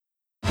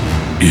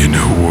In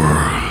a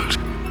world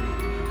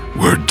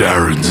where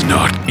Darren's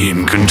not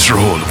in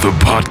control of the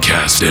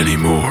podcast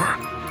anymore,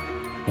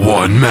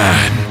 one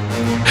man,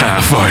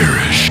 half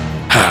Irish,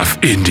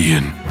 half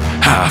Indian,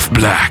 half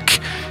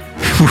black,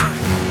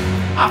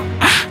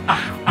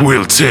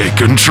 will take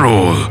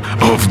control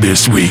of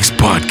this week's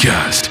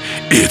podcast.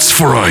 It's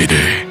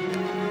Friday.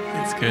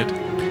 It's good.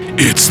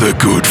 It's the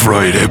Good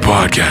Friday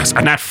podcast.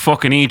 And that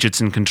fucking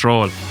Egypt's in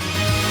control.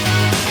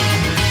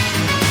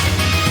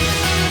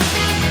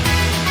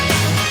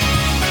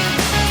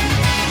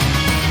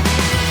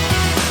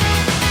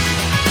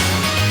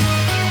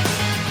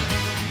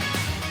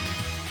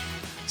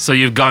 So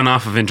you've gone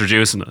off of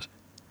introducing it.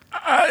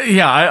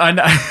 I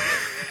know.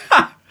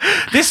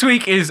 This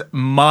week is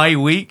my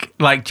week.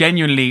 Like,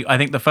 genuinely, I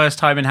think the first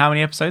time in how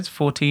many episodes?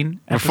 14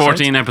 episodes? We're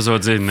 14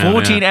 episodes in now.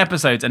 14 yeah.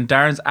 episodes, and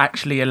Darren's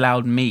actually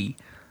allowed me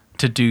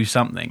to do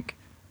something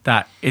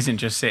that isn't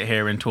just sit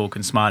here and talk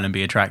and smile and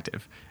be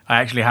attractive.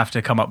 I actually have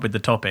to come up with the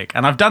topic.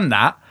 And I've done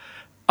that.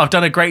 I've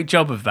done a great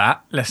job of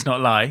that, let's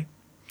not lie.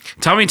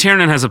 Tommy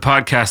Tiernan has a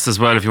podcast as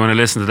well. If you want to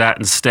listen to that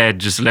instead,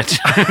 just let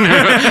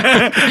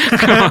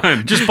come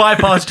on. Just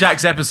bypass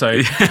Jack's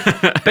episode.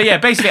 But yeah,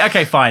 basically,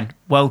 okay, fine.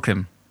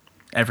 Welcome,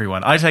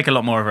 everyone. I take a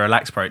lot more of a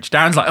relaxed approach.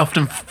 Darren's like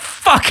often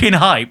fucking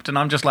hyped, and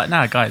I'm just like,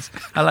 nah, guys.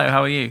 Hello,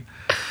 how are you?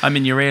 I'm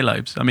in your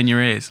earlobes. I'm in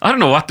your ears. I don't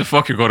know what the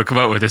fuck you're going to come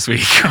out with this week.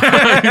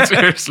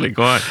 Seriously,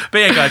 go on. But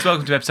yeah, guys,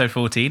 welcome to episode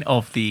 14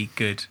 of the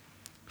Good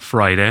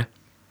Friday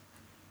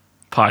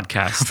I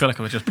podcast. feel like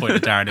I was just pointing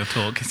at Darren, he'll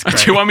talk. It's great.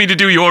 Do you want me to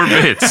do your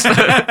bits? But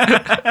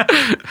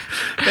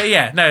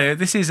yeah, no,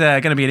 this is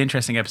going to be an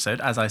interesting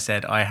episode. As I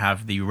said, I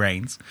have the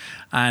reins.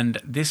 And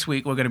this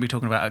week we're going to be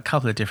talking about a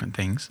couple of different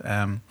things.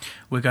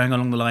 We're going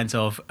along the lines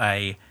of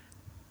a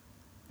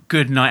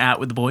good night out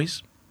with the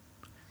boys,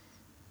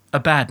 a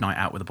bad night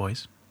out with the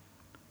boys,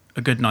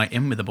 a good night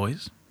in with the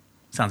boys.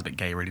 Sounds a bit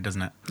gay, really,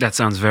 doesn't it? That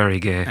sounds very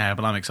gay. Yeah,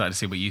 but I'm excited to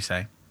see what you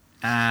say.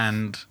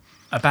 And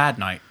a bad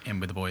night in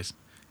with the boys.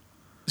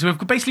 So we've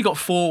basically got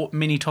 4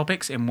 mini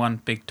topics in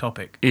one big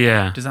topic.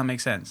 Yeah. Does that make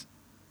sense?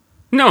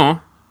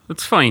 No,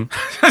 it's fine.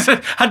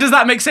 How does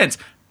that make sense?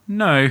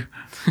 No.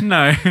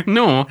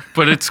 No,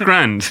 but it's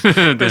grand.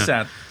 But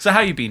sad. So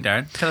how you been,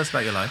 Darren? Tell us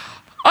about your life.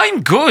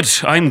 I'm good.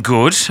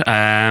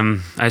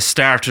 I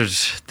started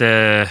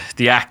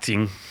the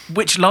acting.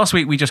 Which last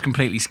week we just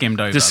completely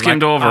skimmed over. Just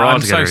skimmed over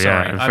altogether, I'm so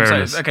sorry. yeah, in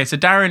fairness. Okay, so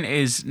Darren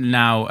is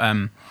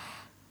now,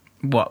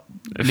 what?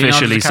 Officially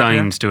Leonardo DiCaprio?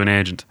 signed to an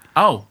agent.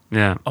 Oh.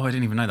 Yeah. Oh, I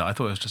didn't even know that. I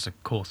thought it was just a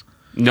course.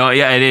 No,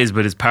 yeah, it is,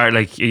 but it's part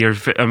like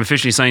I'm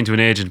officially signed to an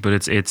agent,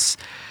 but it's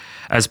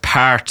as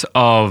part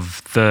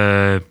of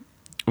the,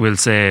 we'll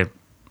say,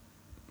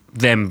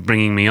 them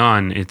bringing me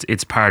on.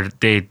 It's part,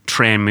 they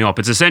train me up.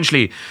 It's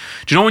essentially,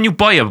 do you know when you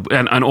buy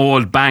an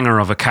old banger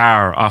of a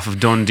car off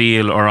of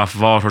Dundee or off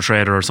of Auto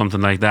Trader or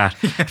something like that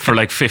for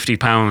like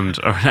 £50,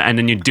 and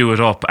then you do it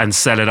up and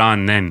sell it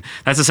on? Then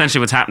that's essentially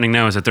what's happening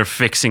now, is that they're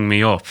fixing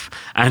me up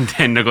and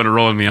then they're going to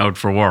roll me out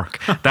for work.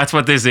 That's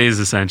what this is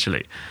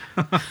essentially.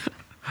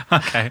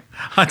 Okay.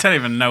 I don't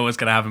even know what's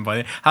going to happen by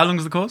the. How long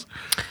is the course?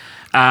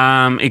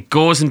 It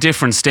goes in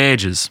different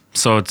stages,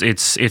 so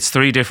it's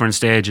 3 different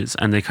stages,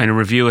 and they kind of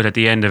review it at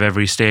the end of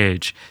every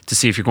stage to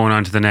see if you're going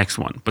on to the next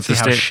one. But See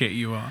how shit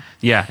you are.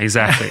 Yeah,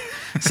 exactly.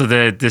 So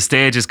the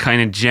stages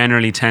kind of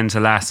generally tend to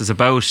last. It's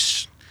about,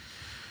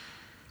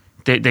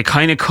 they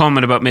kind of come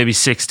at about maybe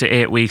 6 to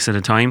 8 weeks at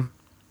a time.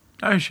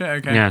 Oh shit.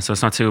 Okay. Yeah, so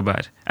it's not too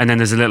bad. And then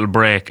there's a little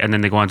break, and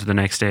then they go on to the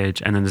next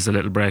stage, and then there's a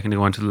little break, and they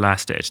go on to the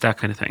last stage. That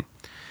kind of thing.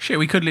 Shit,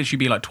 we could literally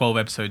be like 12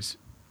 episodes,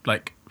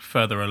 like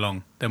further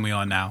along than we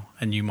are now,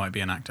 and you might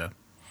be an actor.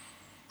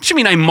 What do you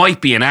mean I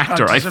might be an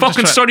actor? I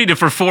fucking studied it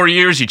for 4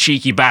 years, you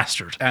cheeky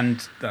bastard.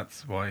 And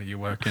that's why you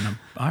work in an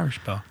Irish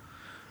bar.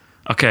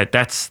 Okay,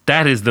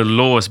 that is the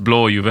lowest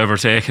blow you've ever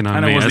taken on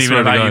And me. it wasn't even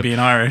about you being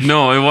Irish.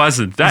 No, it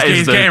wasn't.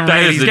 He's getting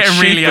really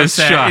cheapest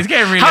upset. shot. He's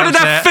getting really How did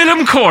that upset.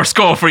 film course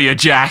go for you,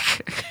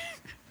 Jack?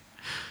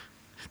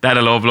 That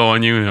a low blow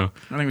on you now.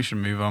 I think we should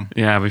move on.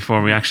 Yeah,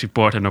 before we actually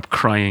both end up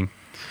crying.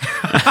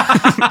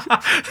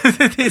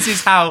 This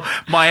is how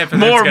my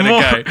episode's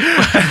going to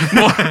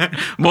go.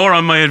 More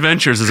on my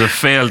adventures as a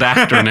failed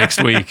actor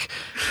next week.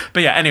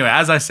 But yeah, anyway,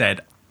 as I said,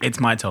 it's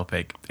my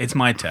topic. It's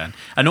my turn.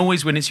 And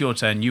always when it's your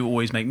turn, you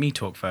always make me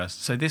talk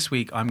first. So this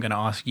week, I'm going to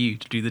ask you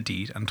to do the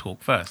deed and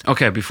talk first.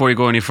 Okay, before you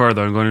go any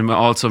further, I'm going to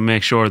also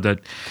make sure that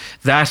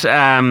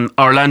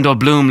Orlando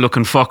Bloom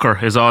looking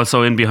fucker is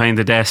also in behind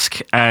the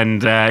desk,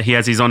 and he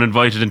has his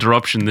uninvited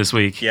interruption this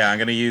week. Yeah, I'm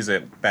going to use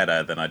it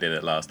better than I did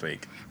it last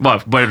week.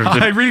 Well, better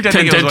I really don't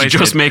think it was to wasted.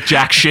 just make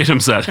Jack shit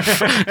himself.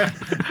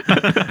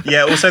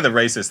 Yeah, also the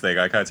racist thing.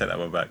 I can't take that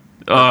one back.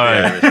 All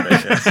right.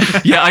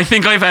 Yeah, I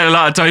think I've had a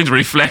lot of time to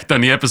reflect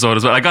on the episode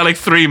as well. I got like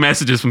 3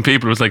 messages from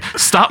people who was like,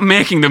 stop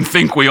making them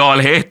think we all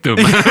hate kicked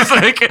him. I was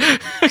like,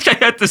 I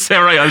had to say,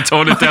 right, I'll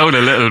tone it down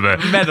a little bit.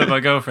 Met with my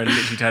girlfriend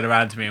literally turned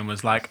around to me and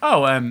was like,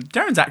 "Oh,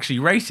 Darren's actually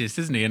racist,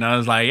 isn't he?" And I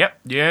was like, "Yep,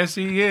 yes,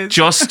 he is."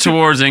 Just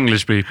towards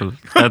English people.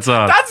 That's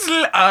all.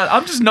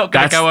 I'm just not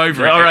going to go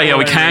over it. All right, yeah,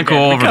 we can't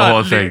go over the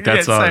whole thing.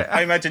 That's all.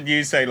 I imagine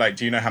you say, like,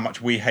 do you know how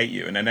much we hate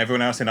you? And then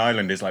everyone else in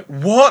Ireland is like,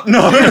 what?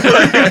 No.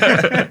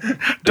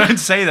 Don't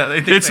say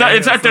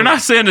that. They're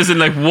not saying as in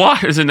like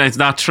what? As in it's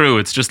not true.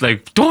 It's just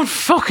like, don't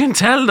fucking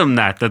tell them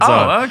that. That's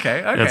all. Oh,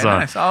 okay, That's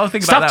nice. all. I'll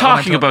think about that. Stop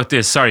talking about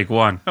this. Sorry, go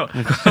on.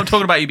 I'm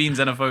talking about you being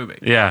xenophobic.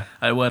 Yeah.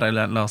 A word I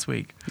learned last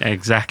week.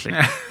 Exactly.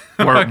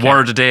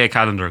 Word a day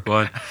calendar. Go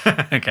on.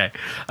 Okay.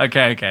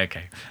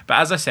 But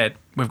as I said,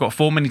 we've got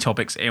 4 mini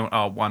topics in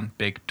our one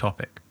big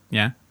topic.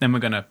 Yeah. Then we're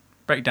going to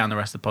break down the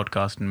rest of the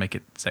podcast and make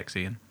it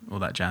sexy and all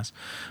that jazz.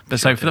 But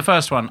so for the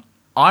first one,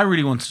 I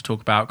really wanted to talk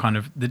about kind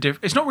of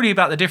it's not really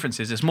about the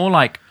differences. It's more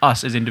like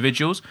us as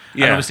individuals.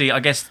 Yeah. And obviously, I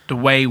guess the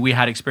way we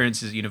had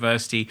experiences at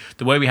university,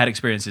 the way we had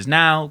experiences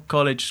now,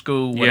 college,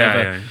 school,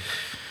 whatever. Yeah.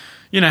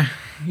 You know,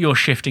 your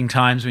shifting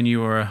times when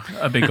you were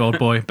a big old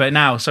boy. But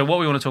now, so what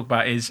we want to talk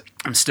about is...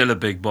 I'm still a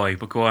big boy,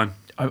 but go on.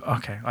 Oh,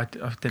 okay. I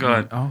didn't... Go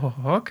on. Oh,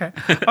 okay.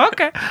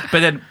 Okay.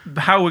 But then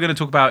how we're going to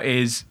talk about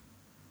is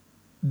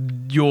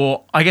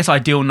your, I guess,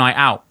 ideal night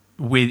out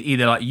with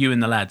either like you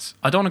and the lads.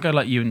 I don't want to go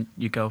like you and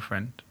your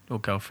girlfriend or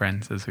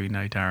girlfriends, as we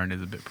know Darren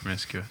is a bit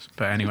promiscuous.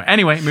 But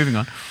anyway, moving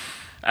on.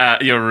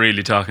 You're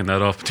really talking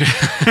that up.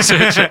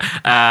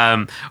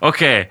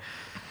 Okay.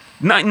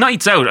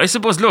 Nights out. I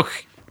suppose,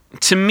 look,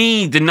 to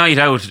me, the night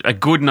out, a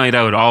good night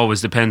out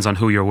always depends on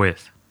who you're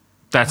with.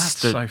 That's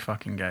so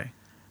fucking gay.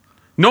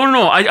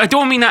 No. I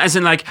don't mean that as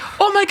in like,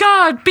 oh my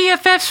God,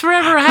 BFFs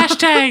forever,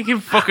 hashtag, you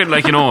fucking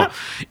like, you know,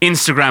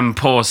 Instagram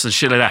posts and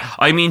shit like that.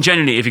 I mean,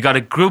 generally, if you got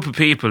a group of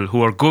people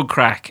who are good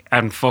crack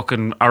and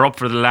fucking are up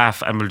for the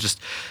laugh and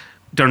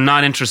they're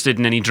not interested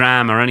in any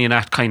drama or any of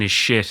that kind of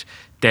shit,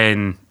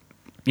 then,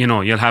 you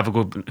know, you'll have a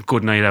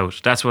good night out.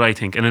 That's what I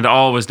think. And it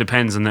always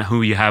depends on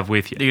who you have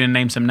with you. You're going to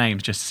name some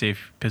names just to see if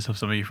you piss off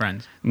some of your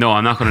friends? No,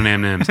 I'm not going to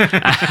name names.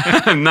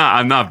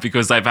 I'm not,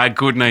 because I've had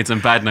good nights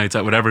and bad nights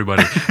out with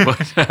everybody.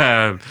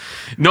 But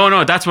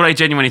no, that's what I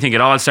genuinely think.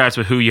 It all starts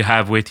with who you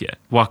have with you,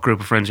 what group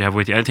of friends you have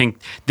with you. I think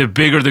the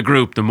bigger the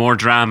group, the more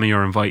drama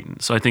you're inviting.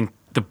 So I think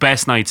the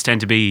best nights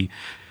tend to be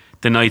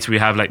the nights where you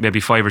have like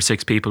maybe 5 or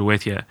 6 people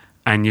with you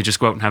and you just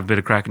go out and have a bit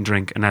of crack and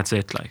drink and that's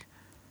it. Like.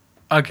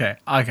 Okay,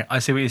 I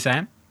see what you're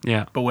saying.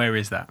 Yeah. But where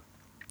is that?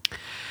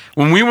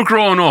 When we were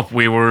growing up,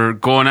 we were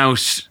going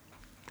out,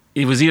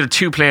 it was either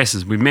 2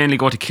 places. We'd mainly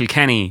go to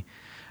Kilkenny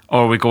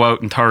or we'd go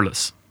out in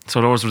Thurles. So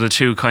those were the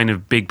 2 kind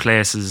of big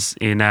places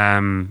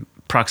in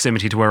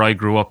proximity to where I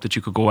grew up that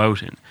you could go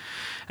out in.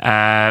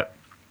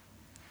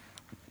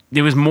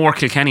 It was more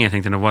Kilkenny, I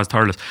think, than it was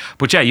Thurles.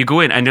 But yeah, you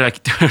go in and you're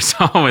like,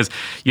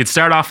 you'd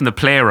start off in the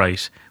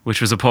Playwright, which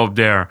was a pub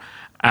there.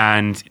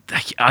 And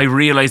I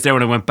realised there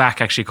when I went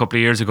back actually a couple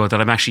of years ago that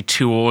I'm actually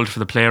too old for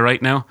the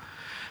Playwright now.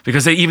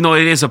 Because even though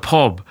it is a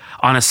pub,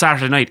 on a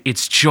Saturday night,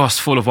 it's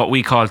just full of what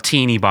we call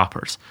teeny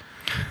boppers.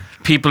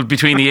 People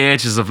between the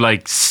ages of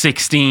like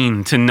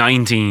 16 to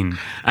 19.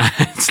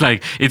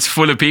 And it's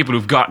full of people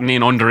who've gotten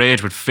in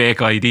underage with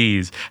fake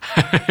IDs.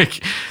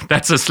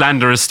 That's a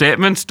slanderous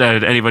statement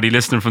that anybody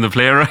listening from the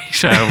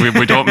Playwright,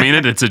 we don't mean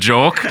it, it's a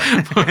joke.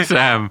 But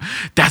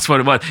that's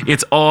what it was.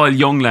 It's all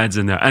young lads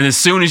in there. And as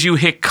soon as you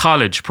hit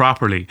college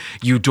properly,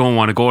 you don't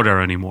want to go there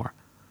anymore.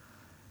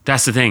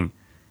 That's the thing.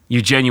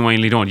 You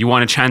genuinely don't. You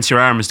want to chance your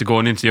arms to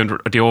going into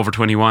the over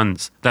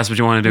 21s. That's what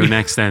you want to do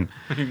next then.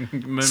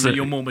 So,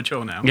 you're more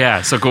mature now.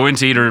 Yeah, so go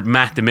into either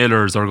Matt the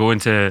Millers or go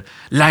into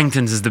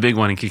Langton's is the big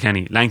one in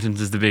Kilkenny.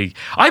 Langton's is the big...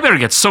 I better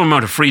get some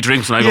amount of free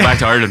drinks when I go back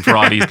to Ireland for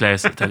all these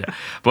places, I tell you.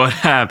 But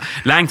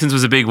Langton's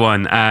was a big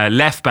one.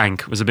 Left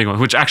Bank was a big one,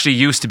 which actually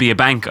used to be a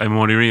bank, I've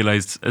only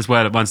realised as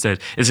well at one stage.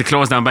 It's a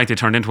closed down bank they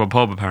turned into a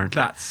pub, apparently.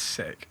 That's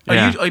sick.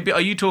 Yeah.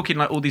 Are you talking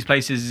like all these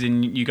places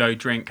and you go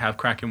drink, have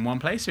crack in one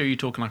place, or are you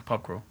talking like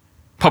pub crawl?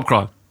 Pub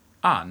crawl.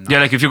 Ah, no. Yeah,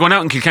 like if you're going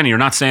out in Kilkenny, you're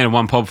not staying in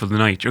one pub for the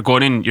night. You're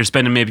going in, you're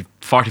spending maybe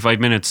 45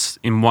 minutes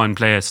in one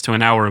place to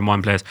an hour in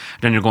one place,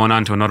 then you're going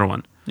on to another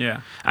one. Yeah.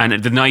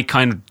 And the night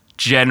kind of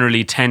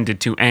generally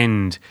tended to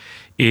end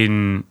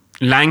in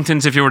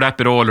Langton's if you were that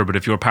bit older, but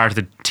if you were part of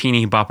the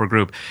teeny bopper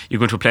group, you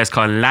go to a place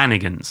called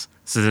Lanigan's.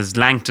 So there's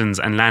Langton's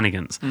and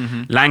Lanigan's.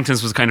 Mm-hmm.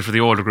 Langton's was kind of for the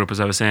older group,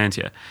 as I was saying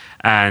to you.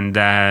 And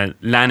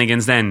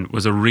Lanigan's then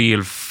was a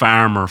real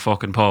farmer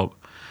fucking pub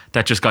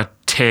that just got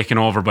taken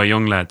over by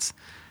young lads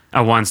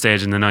at one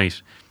stage in the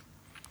night.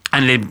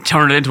 And they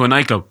turned it into a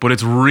nightclub, but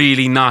it's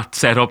really not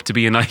set up to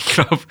be a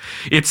nightclub.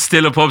 It's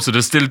still a pub, so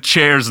there's still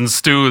chairs and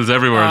stools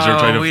everywhere.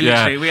 We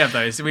have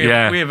those. We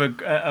have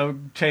a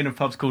chain of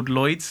pubs called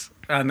Lloyd's.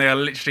 and they are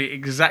literally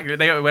exactly.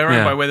 We're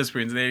owned by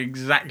Weatherspoons, and they're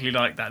exactly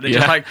like that. They're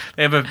just like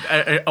they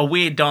have a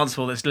weird dance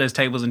floor that still has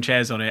tables and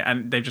chairs on it,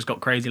 and they've just got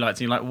crazy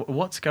lights. And you're like,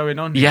 what's going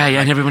on here?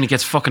 Yeah, and everybody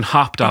gets fucking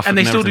hopped off. And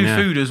they still do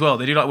food as well.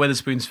 They do like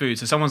Weatherspoons food.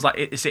 So someone's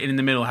like sitting in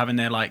the middle having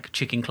their like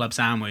chicken club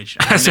sandwich.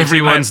 As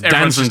everyone's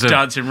dancing just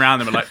dancing around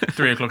them at like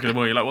 3 o'clock in the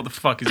morning. You're like, what the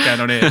fuck is going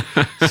on here?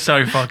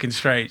 So fucking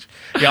strange.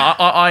 Yeah,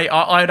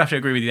 I'd have to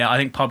agree with you there. I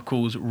think pub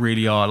crawls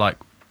really are like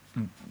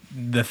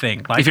the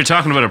thing. Like, if you're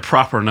talking about a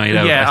proper night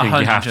out, I think 100%.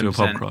 you have to do a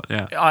pub crawl.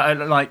 Yeah. I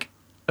like.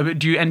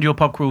 Do you end your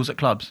pub crawls at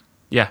clubs?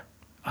 Yeah.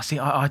 I see.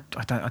 I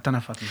don't know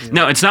if I can do that.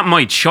 No, it's not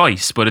my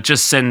choice, but it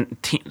just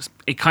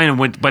it kind of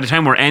went. By the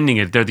time we're ending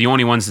it, they're the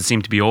only ones that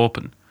seem to be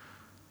open.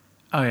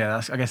 Oh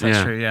yeah, I guess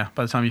that's true. Yeah,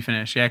 by the time you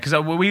finish, yeah, because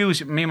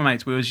me and my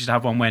mates, we always used to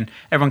have one when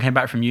everyone came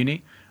back from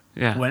uni.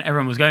 Yeah. When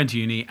everyone was going to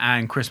uni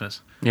and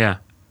Christmas. Yeah.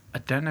 I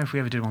don't know if we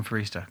ever did one for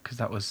Easter because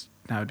that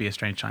would be a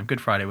strange time. Good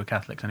Friday, we're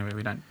Catholics anyway.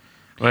 We don't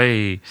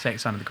say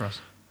sign of the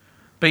cross.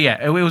 But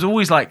yeah, it was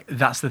always like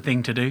that's the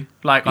thing to do.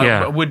 Like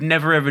I would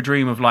never ever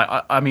dream of like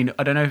I mean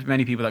I don't know if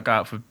many people that go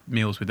out for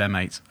meals with their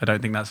mates. I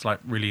don't think that's like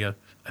really a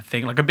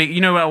thing. Like a big,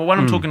 when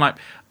I'm talking like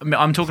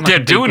they're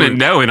doing it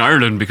now in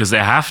Ireland because they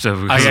have to.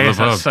 Because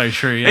that's so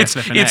true. Yeah,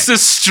 it's the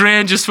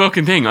strangest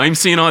fucking thing. I'm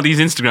seeing all these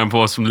Instagram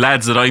posts from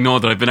lads that I know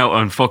that I've been out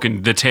on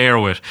fucking the tear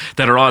with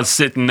that are all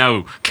sitting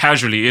now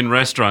casually in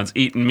restaurants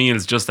eating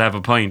meals just to have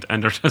a pint,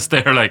 and they're just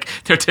there like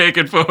they're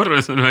taking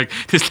photos and like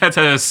this lad's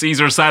had a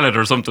Caesar salad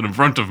or something in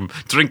front of him,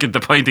 drinking the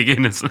pint of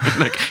Guinness.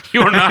 Like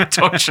you're not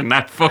touching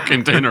that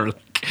fucking dinner.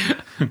 Like.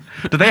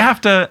 Do they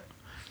have to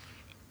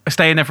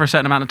stay in there for a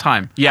certain amount of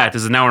time? Yeah,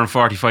 there's an hour and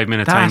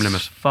 45-minute time limit.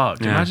 That's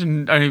fucked. Yeah.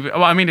 Imagine only.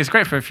 Well, I mean, it's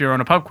great for if you're on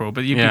a pub crawl,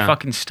 but you'd be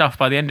fucking stuffed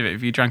by the end of it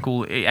if you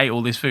ate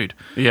all this food.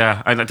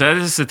 Yeah, that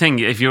is the thing.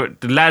 If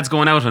the lads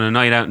going out on a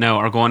night out now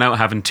are going out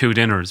having 2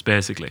 dinners,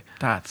 basically.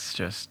 That's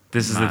just.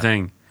 This is the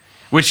thing,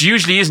 which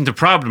usually isn't a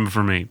problem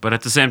for me. But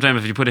at the same time,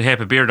 if you put a heap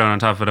of beer down on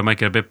top of it, I might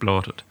get a bit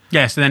bloated.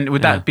 Yeah. So then,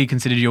 would that be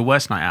considered your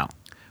worst night out?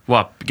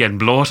 What, getting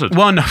bloated?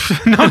 Well, no,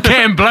 not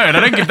getting bloated.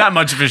 I don't give that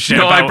much of a shit.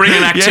 No, I bring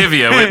an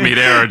Activia with me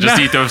there, or just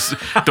eat those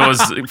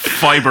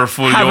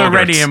fibre-full yogurts. Have it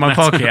ready in my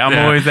pocket.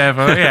 I'm always there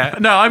for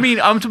No, I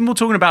mean, I'm more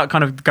talking about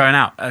kind of going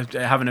out,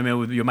 having a meal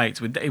with your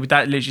mates. Is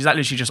that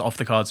literally just off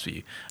the cards for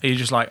you? Are you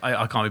just like,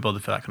 I can't be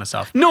bothered for that kind of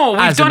stuff? No,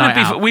 we've done it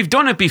before. We've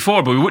done it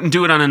before, but we wouldn't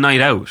do it on a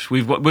night out.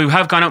 We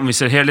have gone out and we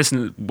said, here,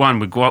 listen,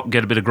 we'd go out and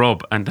get a bit of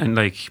grub and then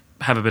like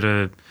have a bit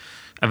of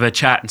a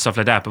chat and stuff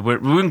like that, but we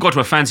wouldn't go to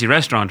a fancy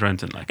restaurant or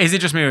anything like. Is it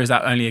just me, or is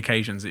that only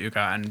occasions that you go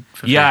out and?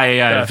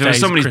 Yeah. If it was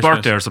somebody's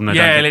birthday or something like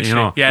that, literally. You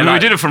know. Yeah, we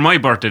did it for my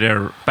birthday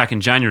there back in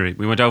January.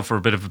 We went out for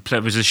a bit of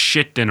it was a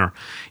shit dinner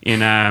in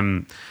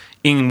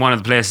one of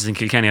the places in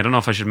Kilkenny. I don't know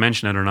if I should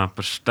mention it or not,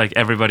 but like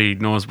everybody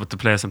knows what the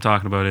place I'm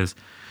talking about is.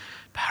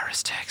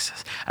 Paris,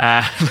 Texas.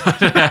 But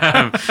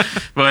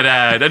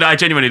I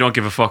genuinely don't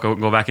give a fuck. I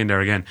wouldn't go back in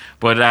there again.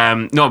 But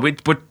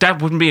but that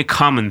wouldn't be a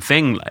common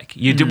thing. Like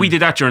we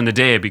did that during the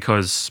day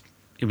because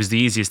it was the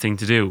easiest thing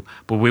to do.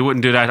 But we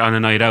wouldn't do that on a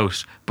night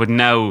out. But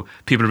now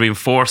people are being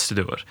forced to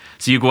do it.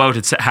 So you go out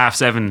at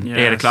 7:30,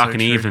 8 o'clock in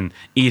the evening,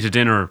 eat a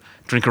dinner,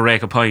 drink a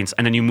rake of pints,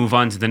 and then you move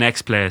on to the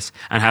next place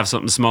and have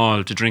something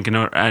small to drink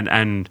another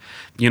and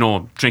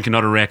drink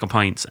another rake of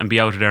pints and be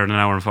out of there in an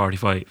hour and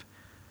 45.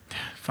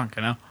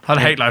 Fucking hell. I'd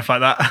hate life like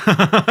that.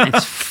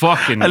 It's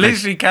fucking. I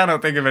literally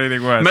cannot think of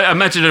anything worse.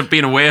 Imagine it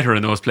being a waiter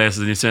in those places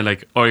and you say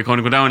like, oh, you're going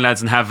to go down,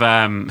 lads, and have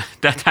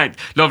that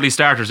lovely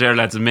starters there,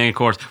 lads, and main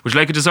course. Would you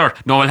like a dessert?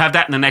 No, I'll have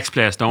that in the next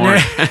place, don't worry.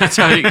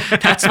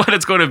 That's what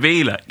it's going to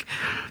be like.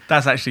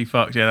 That's actually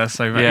fucked. Yeah, that's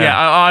so bad. Yeah,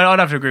 I'd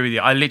have to agree with you.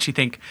 I literally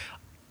think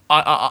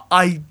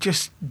I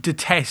just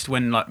detest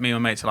when like me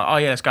and my mates are like, oh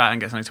yeah, let's go out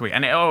and get something to eat.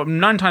 And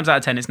 9 times out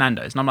of 10 it's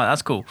Nando's. And I'm like,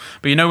 that's cool.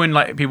 But when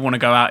like people want to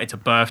go out, it's a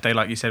birthday,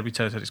 like you said, we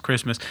said it's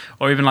Christmas,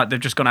 or even like they've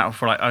just gone out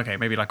for like, okay,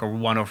 maybe like a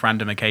one-off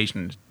random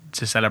occasion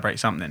to celebrate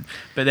something.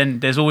 But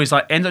then there's always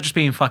like, ends up just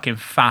being fucking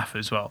faff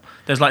as well.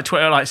 There's like,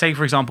 like say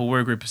for example,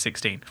 we're a group of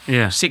 16.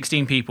 Yeah.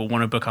 16 people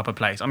want to book up a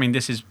place. I mean,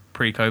 this is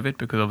pre-COVID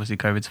because obviously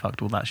COVID's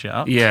fucked all that shit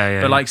up.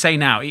 Yeah. But like say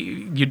now,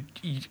 you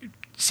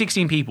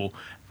 16 people.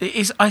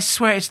 I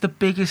swear it's the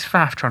biggest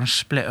faff trying to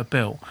split a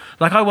bill.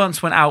 Like I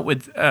once went out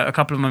with a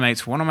couple of my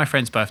mates for one of my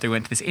friend's birthday. We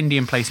went to this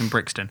Indian place in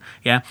Brixton,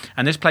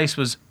 and this place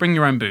was bring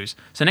your own booze.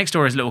 So next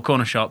door is a little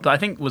corner shop that I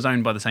think was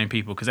owned by the same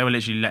people because they were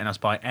literally letting us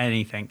buy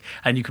anything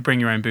and you could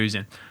bring your own booze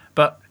in.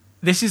 But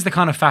this is the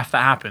kind of faff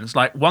that happens.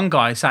 Like one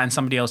guy sat in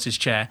somebody else's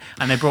chair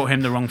and they brought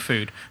him the wrong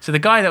food. So the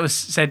guy that was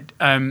said,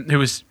 who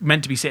was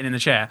meant to be sitting in the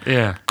chair,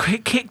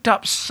 kicked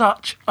up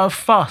such a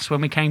fuss when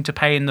we came to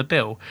paying the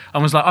bill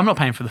and was like, I'm not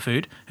paying for the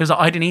food. He was like,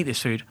 I didn't eat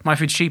this food. My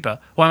food's cheaper.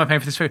 Why am I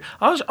paying for this food?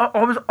 I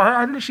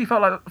literally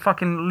felt like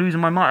fucking losing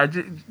my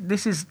mind.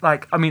 This is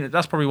like, I mean,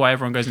 that's probably why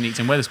everyone goes and eats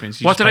in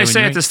Wetherspoons. What did I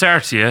say at the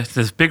start to you?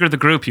 The bigger the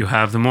group you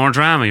have, the more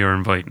drama you're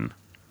inviting.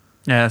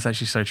 Yeah, that's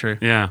actually so true.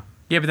 Yeah.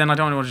 Yeah, but then I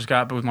don't want to just go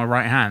out with my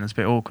right hand. It's a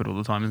bit awkward all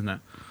the time, isn't it?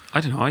 I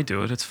don't know. I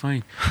do it. It's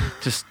fine.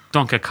 Just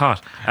don't get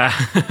caught.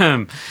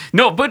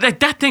 No, but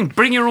like that thing,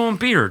 bring your own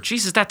beer.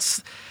 Jesus,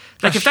 that's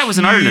Like if that was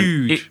in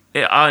Ireland,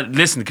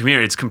 listen, come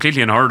here. It's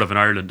completely unheard of in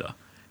Ireland, though.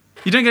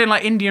 You don't get in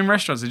like Indian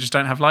restaurants that just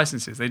don't have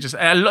licenses. They just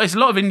it's a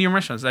lot of Indian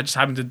restaurants that just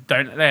happen to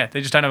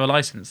they just don't have a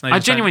license. I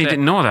genuinely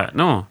didn't know that.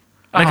 No.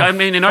 Like, I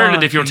mean, in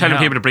Ireland, if you're telling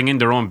people to bring in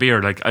their own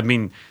beer, like, I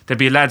mean, there'd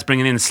be lads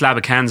bringing in a slab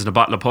of cans and a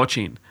bottle of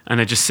poachine,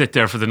 and they just sit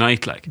there for the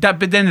night, like.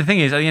 But then the thing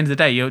is, at the end of the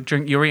day,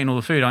 you're eating all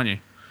the food, aren't you?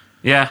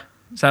 Yeah.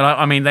 So, like,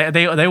 I mean,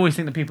 they always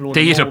think that people order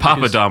They eat a more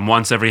papadom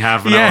once every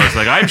half an hour. It's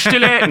like, I'm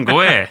still eating, go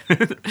away.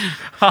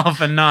 half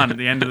a naan at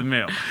the end of the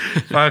meal.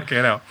 Fucking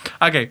hell.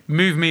 Okay,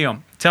 move me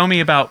on. Tell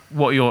me about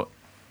what your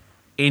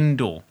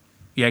indoor.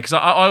 Yeah, because I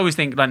always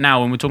think, like,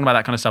 now when we're talking about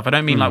that kind of stuff, I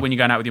don't mean like when you're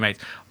going out with your mates.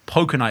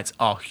 Poker nights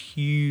are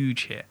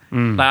huge here.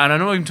 Like, and I'm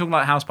not even talking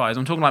like house parties.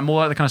 I'm talking like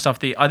more like the kind of stuff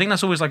that I think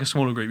that's always like a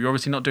smaller group. You're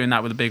obviously not doing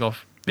that with a big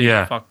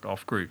fuck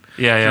off group.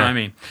 Yeah, Do you know what I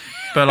mean?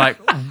 But like,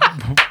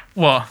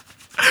 what?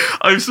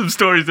 I have some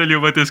stories to tell you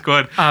about this, go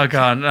on. Oh, go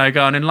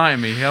on,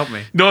 enlighten me, help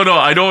me. No,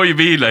 I know what you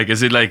mean. Like,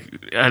 is it like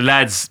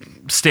lads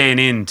staying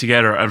in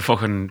together and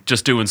fucking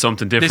just doing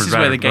something different? This is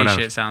where the gay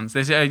shit sounds.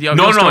 This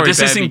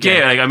isn't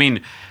gay. Like, I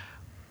mean,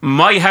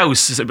 my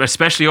house,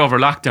 especially over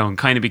lockdown,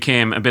 kind of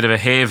became a bit of a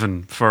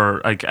haven for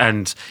like.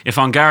 And if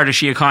on Garda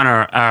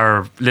Síochána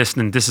are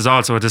listening, this is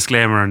also a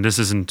disclaimer, and this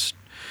isn't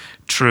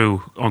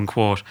true,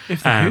 unquote.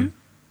 If the who?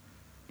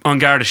 On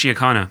Garda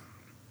Síochána.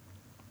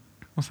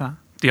 What's that?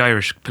 The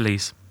Irish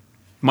police.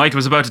 Mike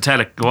was about to tell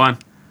it. Go on.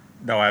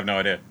 No, I have no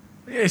idea.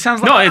 It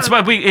sounds like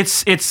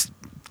it's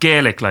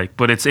Gaelic, like,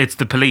 but it's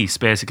the police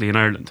basically in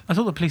Ireland. I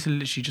thought the police are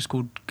literally just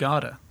called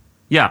Garda.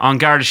 Yeah, on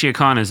Garda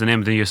Síochána is the name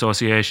of the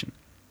association.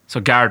 So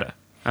Garda,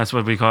 that's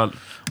what we call it.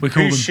 We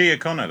call Who's them.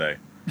 Síochána though?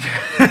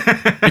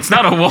 It's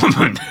not a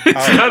woman.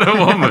 It's not a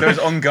woman. There was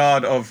on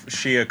guard of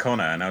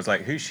Síochána, and I was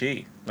like, who's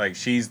she? Like,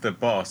 she's the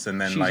boss, and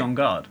then She's like on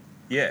guard.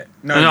 yeah.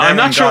 No, they're I'm on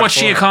not sure guard what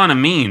for her. Síochána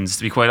means,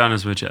 to be quite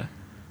honest with you.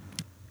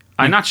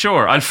 I'm not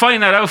sure. I'll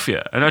find that out for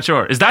you. I'm not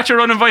sure. Is that your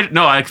uninvited?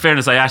 No, in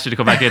fairness, I asked you to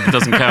come back in. It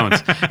doesn't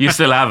count. You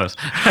still have it.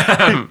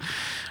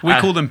 We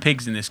call them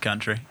pigs in this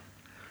country.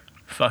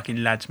 Fucking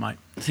lads, mate.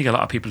 I think a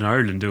lot of people in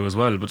Ireland do as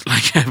well, but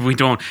like we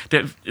don't.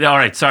 All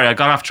right, sorry, I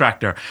got off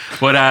track there.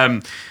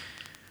 But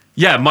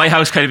yeah, my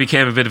house kind of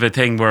became a bit of a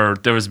thing where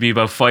there was me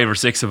about 5 or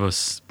 6 of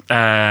us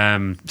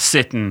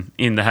sitting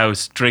in the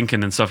house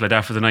drinking and stuff like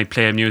that for the night,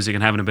 playing music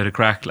and having a bit of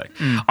crack. Like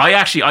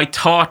I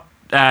taught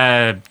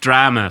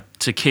drama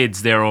to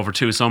kids there over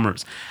 2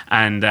 summers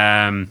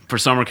and for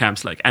summer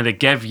camps, like, and they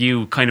gave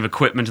you kind of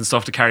equipment and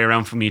stuff to carry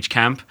around from each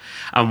camp,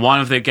 and one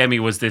of they gave me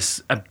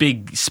was a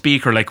big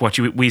speaker like what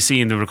we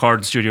see in the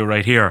recording studio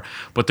right here,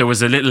 but there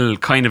was a little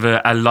kind of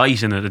a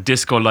light in it, a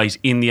disco light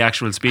in the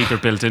actual speaker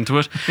built into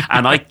it,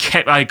 and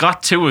I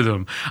got 2 of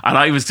them, and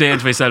I was saying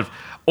to myself,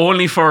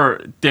 only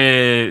for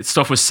the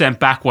stuff was sent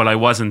back while I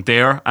wasn't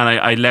there, and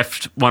I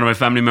left one of my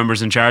family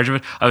members in charge of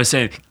it. I was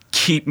saying,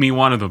 keep me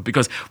one of them,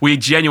 because we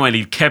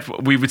genuinely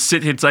we would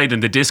sit inside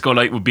and the disco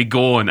light would be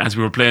going as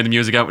we were playing the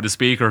music out with the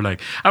speaker, like,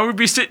 and we'd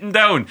be sitting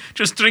down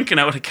just drinking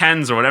out of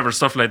cans or whatever,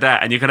 stuff like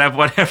that, and you could have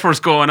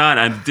whatever's going on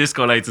and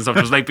disco lights and stuff.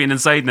 It was like being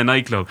inside in a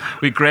nightclub.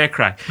 We had great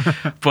crack.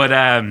 But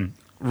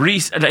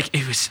like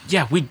it was,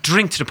 yeah, we'd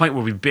drink to the point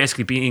where we'd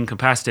basically be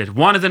incapacitated.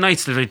 One of the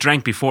nights that I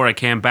drank before I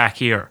came back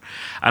here,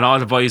 and all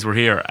the boys were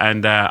here,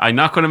 and I'm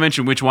not going to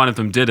mention which one of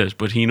them did it,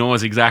 but he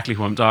knows exactly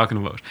who I'm talking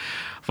about.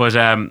 But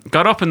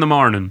got up in the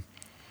morning.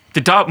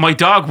 My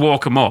dog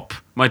woke him up.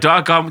 My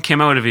dog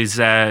came out of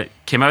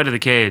the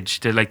cage,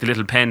 the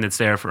little pen that's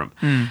there for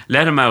him.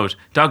 Let him out.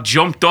 Dog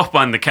jumped up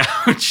on the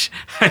couch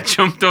and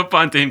jumped up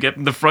onto him,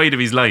 getting the fright of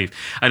his life.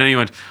 And then he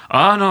went,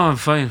 "Oh no, I'm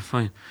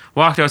fine."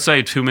 Walked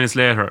outside 2 minutes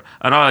later,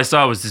 and all I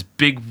saw was this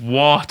big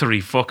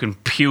watery fucking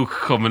puke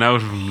coming out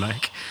of him,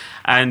 like.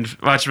 And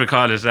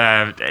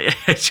whatchamacallit,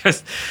 it's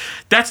just,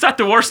 that's not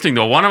the worst thing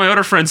though. One of my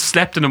other friends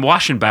slept in a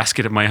washing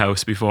basket at my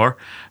house before,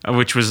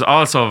 which was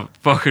also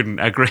fucking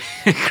a great.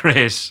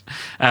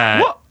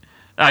 What?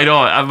 I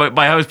know,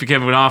 my house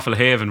became an awful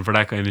haven for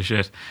that kind of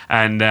shit.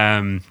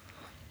 And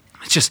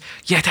it's just,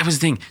 yeah, that was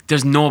the thing.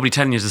 There's nobody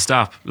telling you to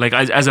stop. Like,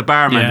 as a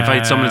barman, if I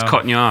had someone that's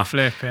cutting you off,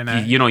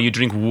 you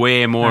drink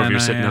way more if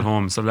you're sitting at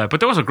home and stuff like that. But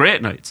those are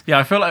great nights. Yeah,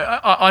 I feel like,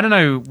 I don't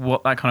know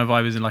what that kind of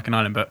vibe is in like an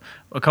island, but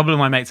a couple of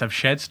my mates have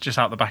sheds just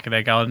out the back of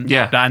their garden.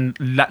 Yeah. And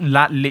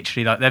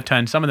literally,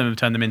 like, some of them have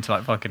turned them into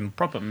like fucking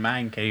proper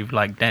man cave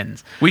like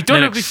dens. We've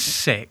done it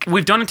sick.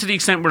 We've done it to the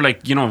extent where,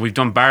 like, we've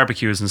done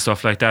barbecues and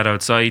stuff like that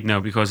outside now,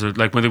 because of,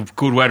 like, when the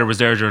good weather was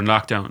there during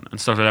lockdown and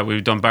stuff like that,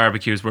 we've done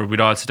barbecues where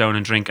we'd all sit down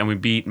and drink, and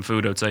we'd be eating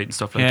food outside and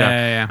stuff like that.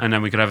 Yeah. And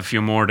then we could have a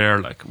few more there.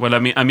 Like, well, I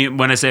mean,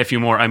 when I say a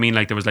few more, I mean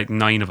like there was like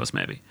 9 of us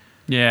maybe.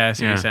 Yeah, I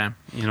see what you're saying.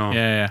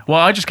 Yeah. Well,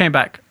 I just came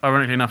back,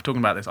 ironically enough,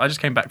 talking about this. I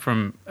just came back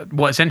from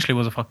what essentially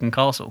was a fucking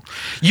castle.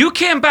 You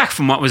came back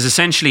from what was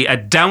essentially a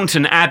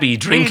Downton Abbey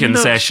drinking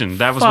session.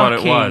 That was what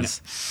it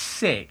was.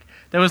 Sick.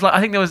 There was I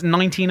think there was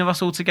 19 of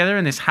us all together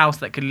in this house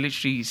that could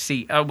literally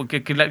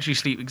could literally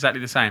sleep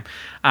exactly the same,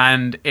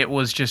 and it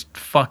was just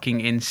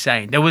fucking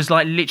insane. There was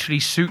like literally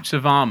suits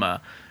of armor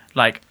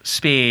like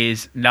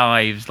spears,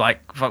 knives,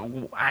 like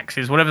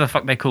axes, whatever the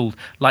fuck they're called.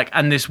 Like,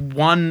 and this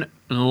one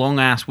long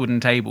ass wooden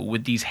table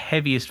with these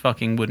heaviest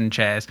fucking wooden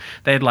chairs.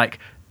 They had like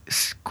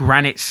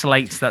granite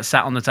slates that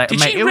sat on the table.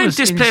 Did you rent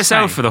this place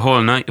out for the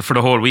whole night, for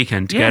the whole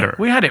weekend together?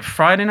 Yeah, we had it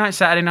Friday night,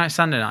 Saturday night,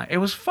 Sunday night. It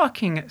was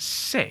fucking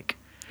sick.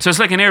 So it's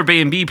like an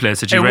Airbnb place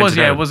that you rented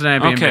out? Yeah, it was an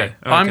Airbnb.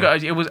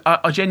 Okay. It was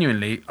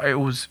genuinely, it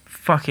was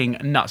fucking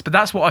nuts. But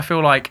that's what I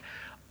feel like.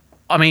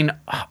 I mean,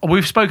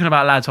 we've spoken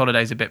about lads'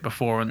 holidays a bit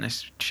before on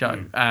this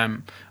show.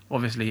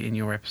 Obviously in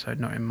your episode,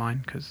 not in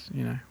mine, because,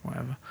 you know,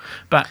 whatever.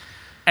 But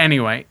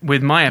anyway,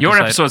 with my episode...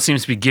 Your episode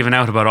seems to be giving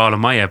out about all of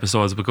my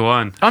episodes, but go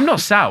on. I'm not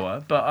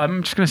sour, but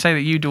I'm just going to say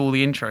that you do all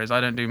the intros. I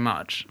don't do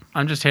much.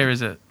 I'm just here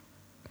as a...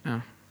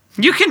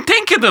 You can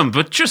think of them,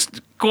 but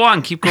just go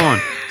on, keep going.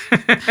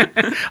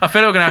 I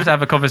feel like we're going to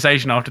have a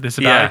conversation after this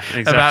about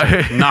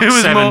about knock who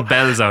was 7 more...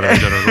 bells out of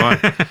each other. Go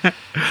on.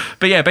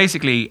 But yeah,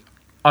 basically,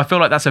 I feel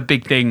like that's a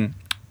big thing.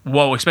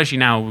 Well, especially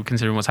now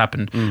considering what's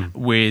happened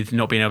with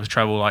not being able to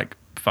travel like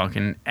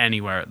fucking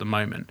anywhere at the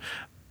moment.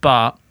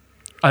 But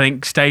I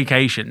think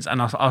staycations and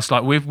us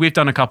like we've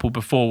done a couple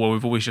before where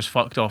we've always just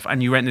fucked off,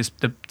 and you rent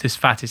this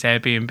fattest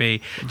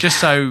Airbnb just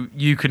so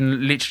you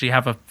can literally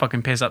have a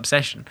fucking piss up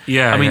session.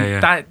 Yeah, I mean yeah.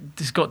 that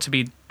has got to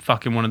be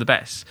fucking one of the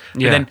best.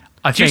 Yeah. But then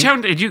I think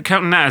Are you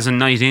counting that as a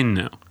night in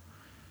now?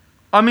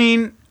 I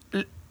mean,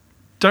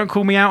 don't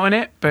call me out on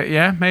it, but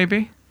yeah,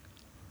 maybe.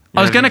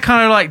 I was going to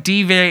kind of like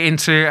deviate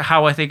into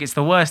how I think it's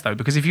the worst though,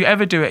 because if you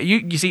ever do it,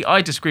 you see,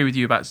 I disagree with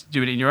you about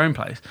doing it in your own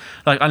place.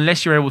 Like,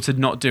 unless you're able to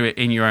not do it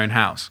in your own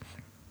house.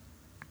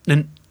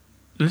 Then,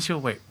 unless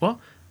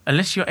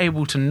you're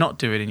able to not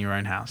do it in your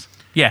own house.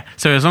 Yeah.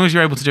 So as long as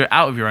you're able to do it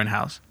out of your own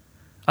house.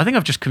 I think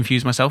I've just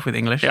confused myself with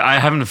English. Yeah, I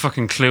haven't a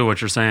fucking clue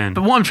what you're saying.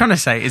 But what I'm trying to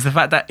say is the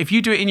fact that if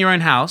you do it in your own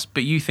house,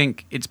 but you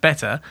think it's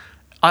better,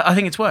 I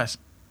think it's worse.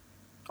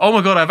 Oh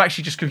my God, I've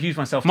actually just confused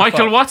myself.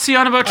 Michael, what's he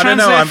on about I don't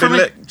know. translate I've for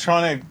been me?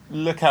 trying to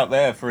look out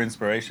there for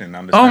inspiration.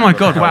 And Oh understand my what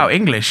God, the hell- wow,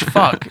 English,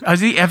 fuck.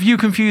 Have you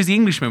confused the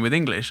Englishman with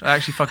English? I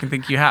actually fucking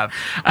think you have.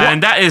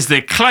 And that is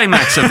the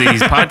climax of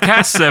these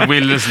podcasts.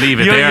 We'll just leave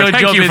it there.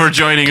 Thank you for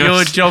joining us.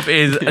 Your job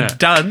is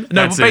done.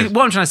 No, that's but it.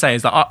 what I'm trying to say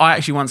is that I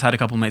actually once had a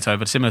couple of mates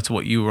over, similar to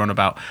what you were on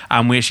about,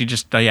 and we actually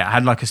just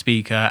had like a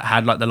speaker,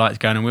 had like the lights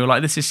going, and we were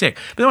like, this is sick.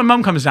 But then my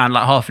mum comes down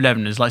like 11:30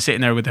 and is like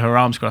sitting there with her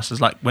arms crossed, is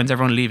like, when's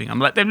everyone leaving? I'm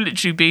like, they've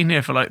literally been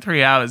here for like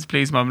 3 hours.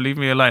 Please, mum, leave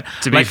me alone.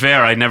 To be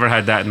fair, I never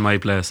had that in my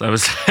place. I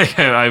was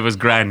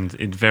grand.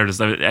 In fairness,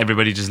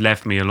 everybody just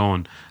left me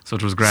alone, so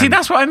it was grand. See,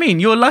 that's what I mean.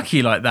 You're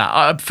lucky like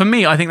that. For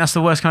me, I think that's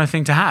the worst kind of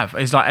thing to have.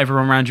 Is like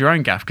everyone around your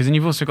own gaff, because then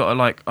you've also got to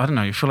like, I don't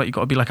know, you feel like you've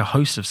got to be like a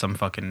host of some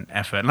fucking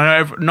effort.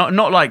 Like,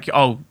 not like,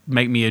 oh,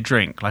 make me a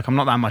drink. Like, I'm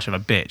not that much of a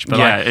bitch. But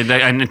yeah,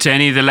 and to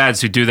any of the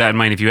lads who do that in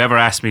mind, if you ever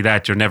ask me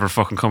that, you're never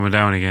fucking coming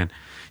down again.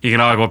 You can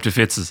all go up to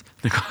Fitz's.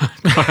 But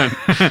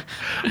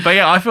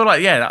yeah, I feel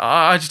like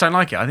I just don't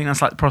like it. I think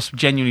that's like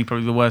genuinely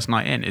probably the worst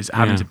night in is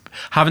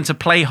having to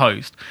play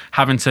host,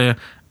 having to.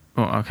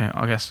 Well, okay,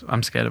 I guess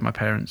I'm scared of my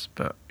parents,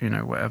 but you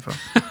know, whatever.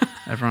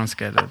 Everyone's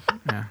scared of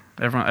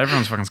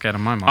everyone's fucking scared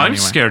of my mum. I'm anyway.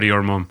 scared of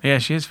your mum. Yeah,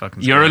 she is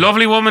fucking. You're a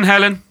lovely woman,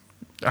 Helen.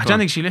 I don't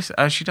think she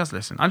listens. She does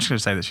listen. I'm just going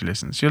to say that she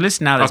listens. She'll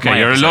listen now. That's okay, my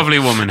you're episode. a lovely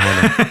woman,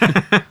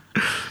 Helen.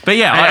 But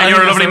yeah, and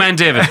you're a lovely man,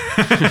 David.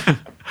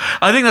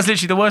 I think that's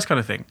literally the worst kind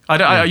of thing.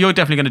 You're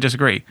definitely going to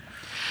disagree.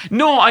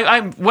 No,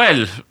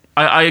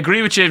 I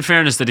agree with you in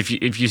fairness that if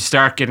you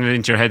start getting it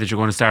into your head that you're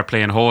going to start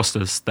playing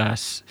hostess,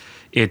 that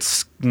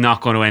it's not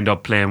going to end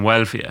up playing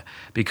well for you,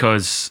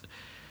 because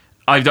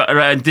I've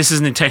done, this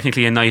isn't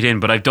technically a night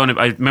in, but I've done it.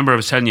 I remember I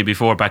was telling you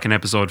before back in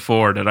episode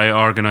 4 that I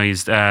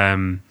organised.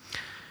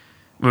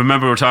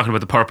 Remember we were talking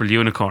about the purple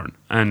unicorn,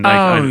 and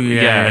like,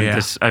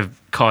 this I've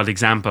called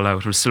example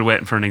out. I'm still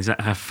waiting for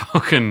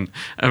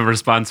a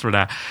response for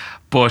that,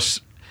 but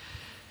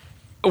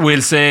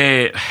we'll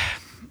say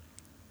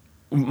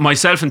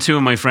myself and 2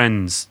 of my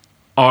friends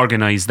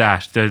organised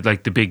that,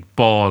 the big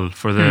ball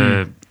for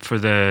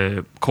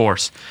the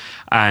course,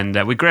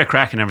 and we great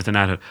crack and everything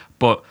at it,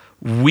 but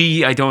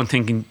I don't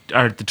think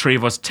the 3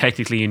 of us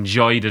technically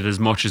enjoyed it as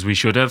much as we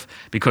should have,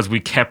 because we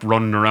kept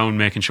running around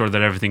making sure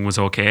that everything was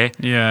okay.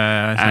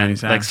 Yeah,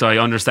 and like, so I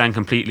understand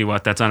completely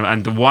what that's on.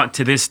 And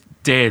to this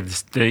day,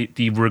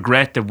 the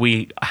regret that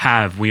we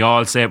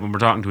all say it when we're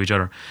talking to each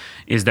other,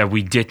 is that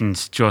we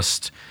didn't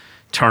just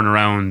turn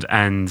around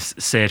and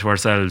say to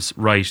ourselves,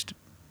 right,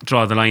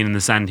 draw the line in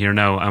the sand here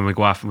now, and we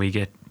go off and we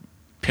get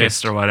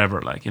pissed or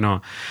whatever, like, you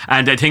know.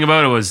 And the thing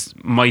about it was,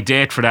 my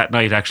date for that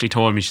night actually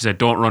told me, she said,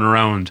 don't run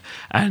around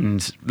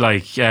and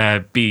like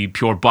be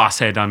pure boss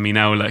head on me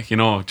now, like, you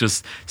know,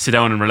 just sit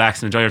down and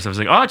relax and enjoy yourself. I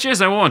was like, oh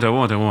jeez, I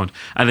won't.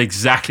 And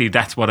exactly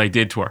that's what I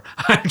did to her.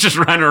 I just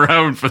ran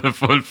around for the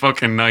full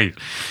fucking night.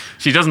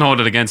 She doesn't hold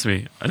it against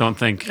me, I don't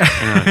think.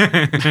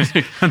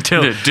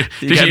 Until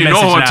you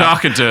know who I'm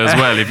talking to as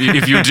well.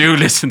 If you do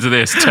listen to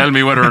this, tell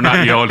me whether or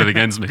not you hold it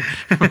against me.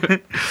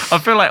 I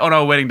feel like on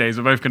our wedding days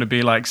we're both going to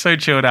be like so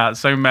chill chilled out,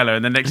 so mellow.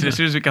 And then next, as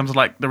soon as it comes to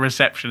like the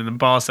reception and the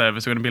bar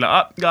service, we're going to be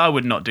like, oh, I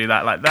would not do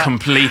that like that.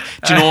 Complete.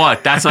 Do you know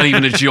what? That's not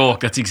even a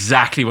joke. That's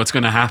exactly what's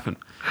going to happen.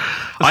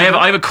 I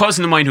have a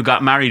cousin of mine who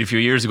got married a few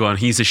years ago, and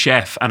he's a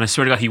chef. And I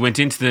swear to God, he went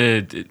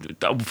into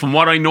from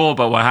what I know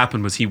about what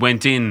happened was he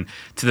went in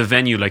to the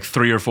venue like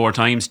 3 or 4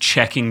 times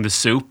checking the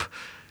soup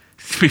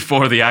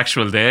before the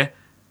actual day.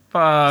 3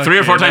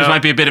 or 4 times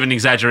might be a bit of an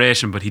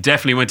exaggeration, but he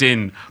definitely went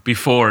in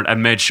before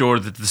and made sure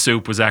that the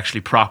soup was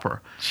actually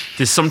proper.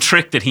 There's some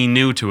trick that he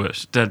knew to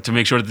it to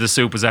make sure that the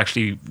soup was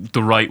actually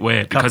the right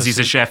way, because he's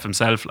a chef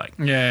himself. Like,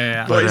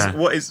 yeah.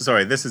 What is?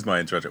 Sorry, this is my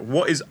introduction.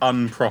 What is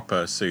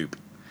unproper soup?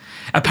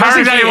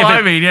 Apparently, That's exactly what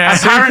I mean. Yeah.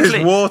 Apparently, Soup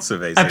is water,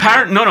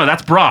 basically. No,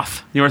 that's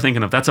broth. You were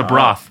thinking of. That's a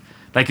broth,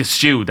 like a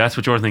stew. That's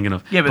what you're thinking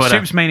of. Yeah, but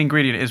soup's main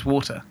ingredient is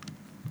water.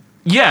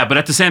 Yeah, but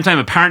at the same time,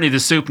 apparently the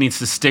soup needs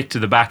to stick to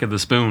the back of the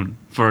spoon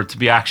for it to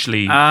be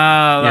actually.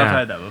 I've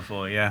heard that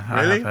before. Yeah,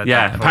 Really?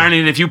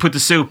 Apparently, if you put the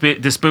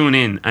spoon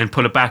in and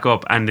put it back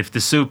up, and if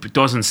the soup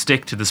doesn't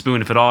stick to the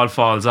spoon, if it all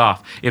falls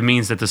off, it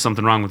means that there's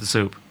something wrong with the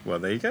soup. Well,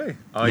 there you go.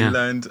 I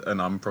learned an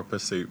improper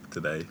soup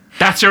today.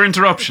 That's your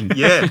interruption.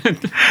 Yeah.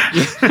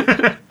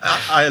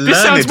 I learned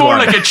This sounds more one.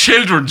 like a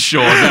children's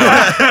show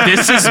now.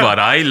 This is what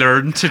I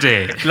learned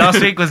today.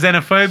 Last week was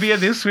xenophobia.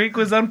 This week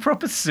was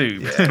improper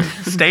soup.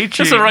 Stay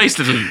tuned. That's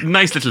a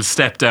nice little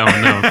step down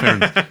now. In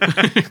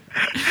fairness.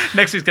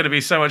 Next week's going to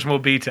be so much more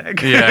B-Tech.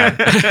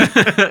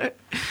 Yeah.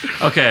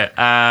 Okay.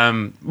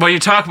 Well, you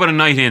talk about a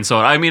night in, so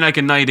I mean, like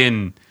a night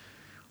in.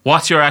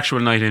 What's your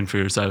actual night in for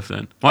yourself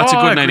then? What's a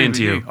good night in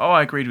to you? Oh,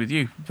 I agreed with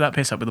you. That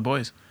piss up with the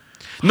boys.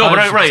 No, but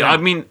right. 100%. I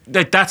mean,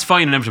 that's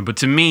fine and everything. But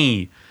to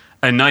me,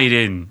 a night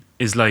in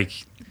is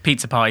like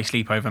Pizza party,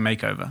 sleepover,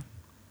 makeover.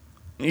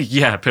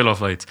 Yeah, pillow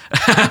fights.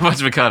 What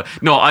do we call it?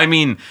 No, I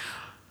mean,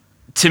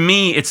 to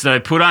me, it's that I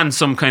put on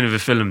some kind of a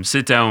film,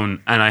 sit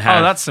down, and I have.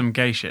 Oh, that's some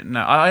gay shit.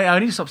 No, I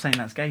need to stop saying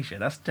that's gay shit.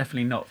 That's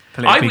definitely not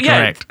politically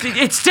correct.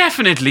 It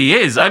definitely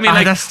is. I mean,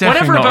 like, that's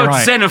definitely whatever not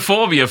about right.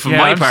 xenophobia from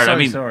my part. So I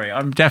mean, sorry.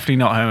 I'm definitely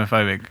not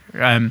homophobic.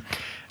 I'm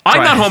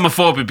not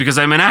homophobic because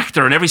I'm an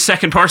actor, and every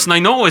second person I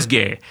know is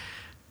gay.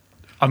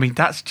 I mean,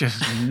 that's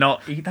just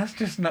not.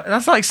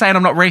 That's like saying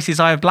I'm not racist.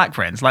 I have black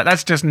friends. Like,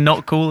 that's just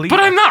not cool. Either. But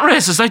I'm not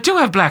racist. I do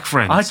have black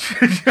friends.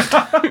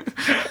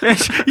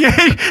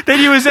 Yeah, then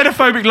you were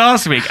xenophobic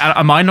last week.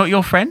 Am I not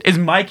your friend? Is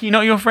Mikey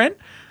not your friend?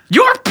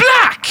 You're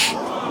black.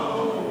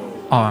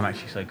 Oh, I'm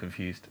actually so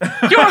confused.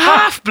 You're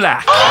half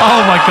black.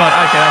 Oh my god.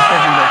 Okay, that's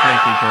definitely not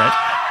politically correct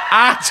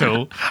at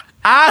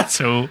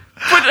all.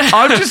 But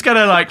I'm just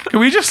gonna can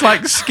we just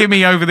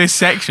skimmy over this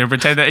section and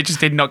pretend that it just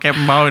did not get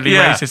mildly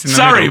racist in the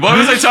Sorry, middle? what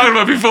was I talking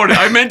about before?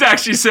 I meant to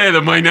actually say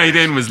that my night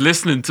in was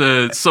listening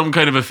to some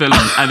kind of a film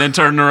and then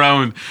turning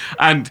around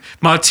and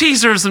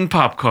Maltesers and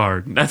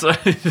popcorn. That's what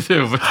I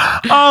do.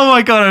 Oh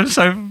my god, I'm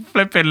so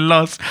flipping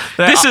lost.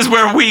 This is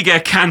where we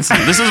get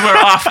cancelled. This is where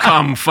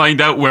Ofcom find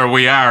out where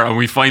we are and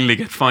we finally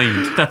get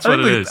fined. That's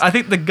what it is. I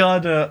think the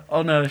Garda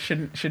Honor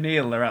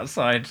Chenille are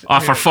outside. Oh,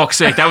 for fuck's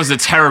sake, that was a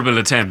terrible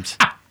attempt.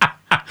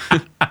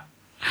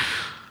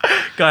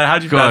 God,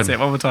 how'd you pronounce it?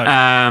 One more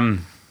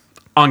time.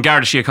 On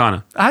Garda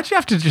Síochána. How'd you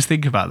have to just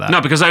think about that? No,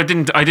 because I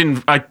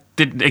didn't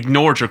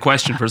ignored your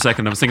question for a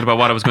second. I was thinking about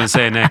what I was going to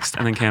say next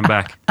and then came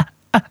back.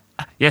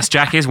 Yes,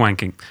 Jack is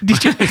wanking.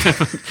 Did you?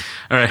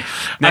 All right,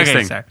 next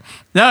thing. Sorry.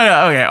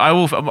 No, okay.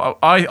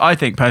 I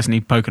think personally,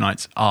 poker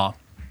nights are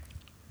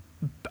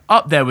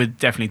up there with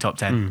definitely top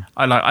 10.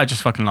 I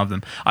just fucking love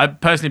them. I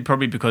personally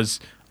probably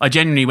because I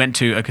genuinely went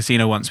to a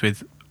casino once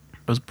with.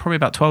 It was probably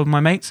about 12 of my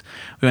mates.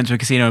 We went to a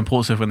casino in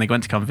Portsmouth when they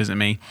went to come visit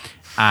me.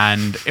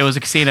 And it was a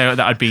casino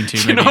that I'd been to.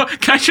 You know,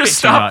 can I just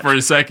stop for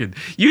a second?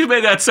 You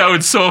made that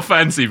sound so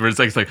fancy for a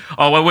second. It's like,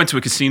 oh, I went to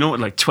a casino with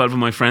like 12 of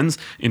my friends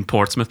in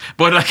Portsmouth.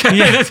 But like,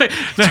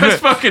 just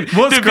fucking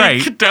what's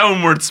great? Big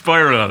downward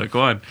spiral on it.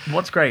 Go on.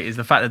 What's great is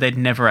the fact that they'd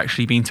never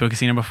actually been to a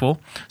casino before.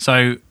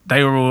 So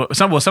they were all,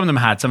 some of them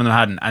had, some of them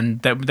hadn't. And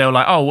they were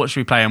like, oh, what should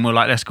we play? And we were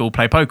like, let's go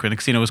play poker. And the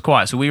casino was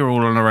quiet. So we were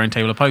all on our own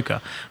table of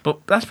poker.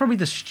 But that's probably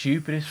the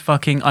stupidest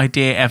fucking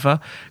idea ever.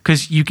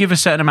 Because you give a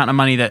certain amount of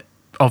money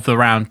of the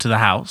round to the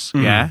house,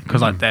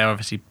 because like they're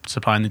obviously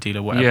supplying the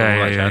dealer, whatever.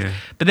 Yeah.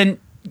 But then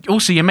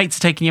also your mates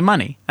are taking your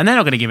money, and they're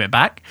not going to give it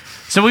back.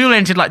 So we all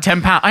entered like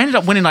 £10. I ended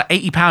up winning like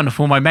 £80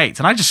 for all my mates,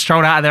 and I just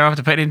strolled out of there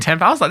after putting in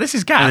 £10. I was like, this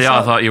is gas. And they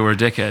all thought you were a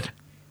dickhead.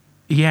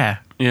 Yeah.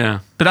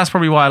 But that's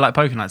probably why I like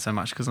poker night so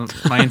much, because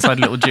my inside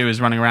little Jew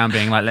is running around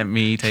being like, let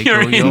me take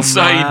your all your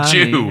inside money.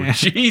 Jew.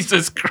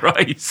 Jesus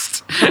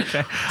Christ.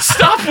 Okay.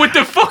 Stop with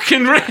the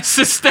fucking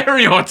racist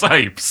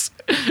stereotypes.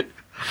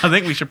 I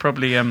think we should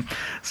probably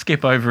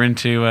skip over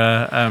into...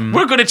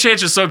 We're going to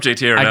change the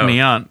subject here agony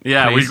now. aunt.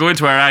 Yeah, please. we'll go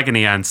into our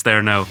agony ants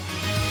there now.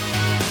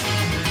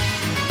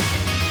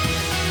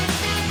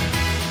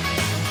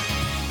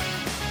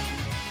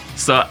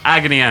 So,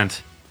 agony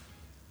ant.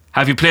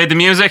 Have you played the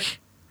music?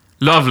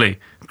 Lovely.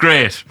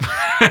 Great.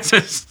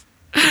 The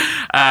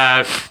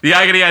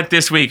agony ant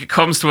this week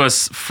comes to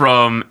us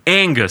from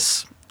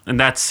Angus. And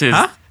that's his...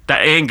 Huh?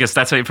 That Angus,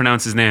 that's how you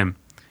pronounce his name.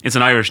 It's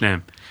an Irish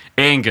name.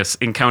 Angus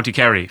in County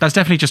Kerry. That's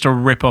definitely just a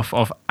rip-off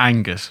of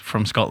Angus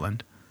from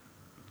Scotland.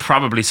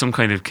 Probably some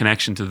kind of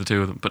connection to the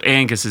two of them, but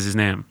Angus is his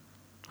name.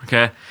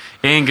 Okay,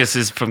 Angus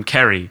is from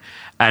Kerry,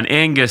 and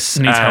Angus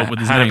Needs help with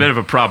his had name. a bit of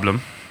a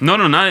problem. No,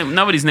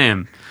 not with his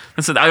name.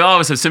 That's it. I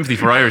always have sympathy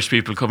for Irish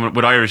people coming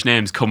with Irish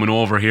names coming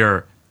over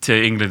here to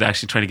England,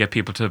 actually trying to get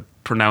people to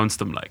pronounce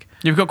them. Like,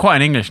 You've got quite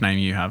an English name,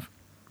 you have.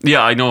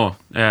 yeah, I know.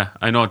 Yeah,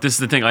 I know. This is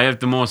the thing. I have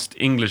the most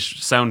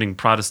English-sounding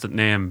Protestant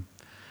name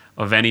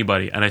of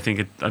anybody, and I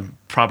think I'm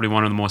probably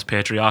one of the most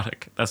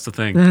patriotic. That's the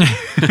thing.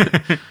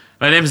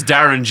 My name is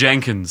Darren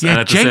Jenkins. Yeah, and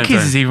at the same Jenkins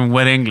time- is even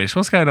well English.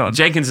 What's going on?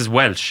 Jenkins is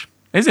Welsh.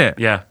 Is it?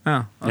 Yeah.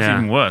 Oh, that's Yeah.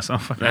 even worse. Oh,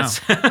 fucking That's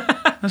hell.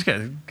 Let's get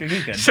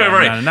so down,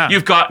 right. down and down.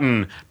 You've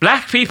gotten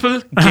black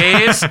people,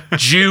 gays,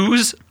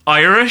 Jews,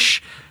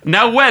 Irish,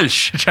 now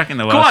Welsh. Chucking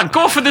the Go Welsh. on,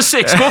 go for the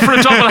 6. Go for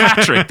a double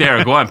hat trick.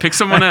 There, go on, pick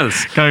someone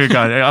else. Go.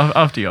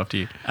 After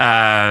you.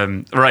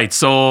 Right,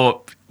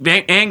 so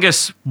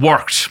Angus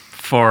worked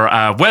for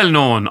a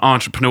well-known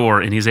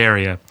entrepreneur in his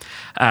area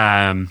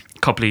a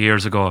couple of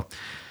years ago.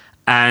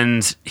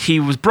 And he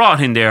was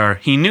brought in there.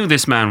 He knew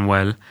this man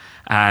well.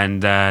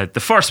 And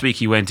the first week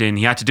he went in,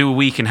 he had to do a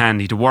week in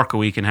hand. He had to work a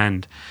week in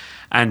hand.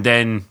 And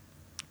then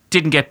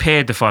didn't get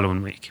paid the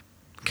following week.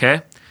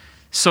 Okay?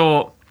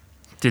 So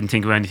didn't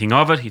think of anything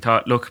of it. He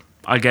thought, look,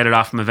 I'll get it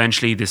off him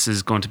eventually. This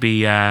is going to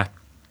be the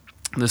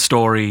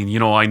story. You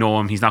know, I know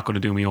him. He's not going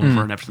to do me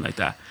over and everything like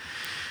that.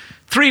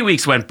 3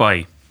 weeks went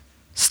by.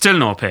 Still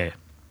no pay.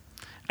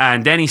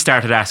 And then he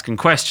started asking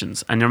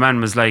questions. And your man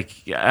was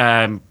like,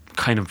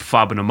 kind of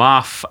fobbing him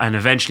off, and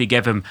eventually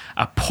gave him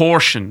a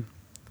portion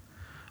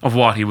of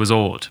what he was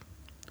owed,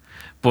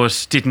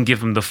 but didn't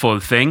give him the full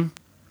thing.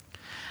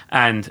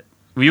 And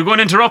were you going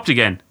to interrupt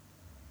again?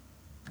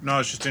 No, I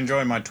was just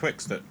enjoying my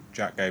Twix that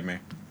Jack gave me.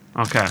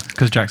 Okay.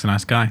 Because Jack's a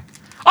nice guy.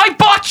 I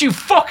bought you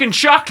fucking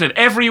chocolate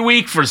every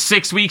week for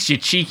 6 weeks, you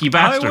cheeky I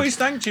bastard. always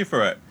thanked you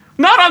for it.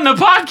 Not on the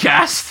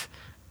podcast.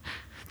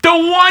 The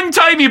one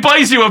time he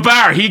buys you a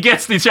bar, he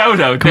gets the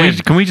shout out.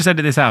 Can we just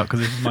edit this out?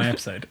 Because this is my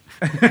episode.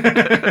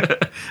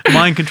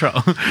 Mind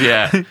control.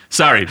 Yeah,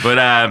 sorry,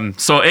 but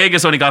so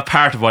Angus only got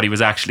part of what he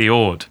was actually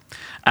owed,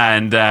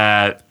 and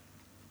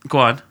go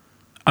on.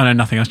 I know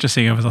nothing. I was just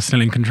seeing if I was still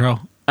in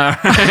control.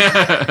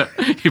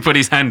 He put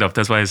his hand up.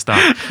 That's why I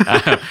stopped.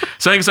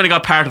 So Angus only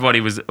got part of what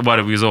he was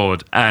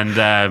owed,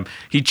 and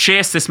he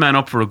chased this man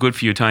up for a good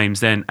few times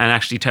then, and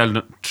actually trying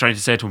to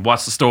say to him,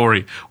 "What's the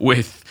story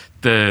with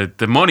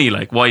the money?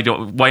 Like, why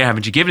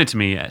haven't you given it to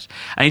me yet?"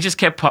 And he just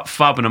kept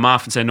fobbing him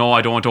off and saying, "No,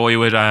 I don't owe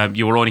you it.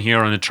 You were only here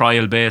on a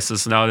trial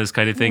basis and all this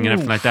kind of thing and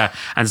everything like that."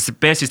 And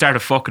basically started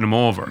fucking him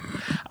over.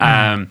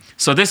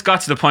 So this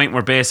got to the point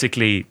where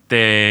basically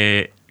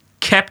they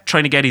kept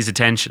trying to get his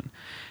attention.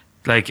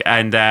 Like,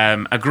 and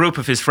a group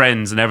of his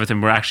friends and everything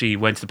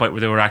went to the point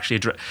where they were actually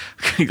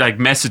like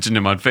messaging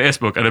him on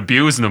Facebook and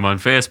abusing him on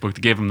Facebook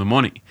to give him the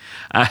money,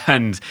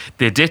 and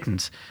they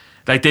didn't.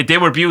 Like they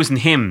were abusing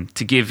him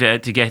to get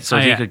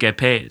he could get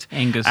paid.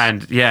 Angus.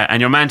 And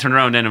your man turned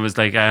around then and was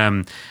like,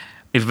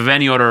 if you have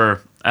any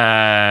other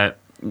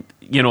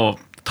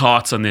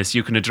thoughts on this,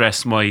 you can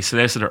address my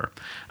solicitor.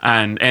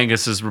 And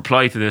Angus's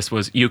reply to this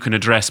was, "You can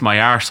address my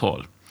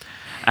arsehole."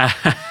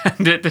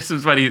 And this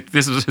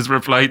was his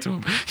reply to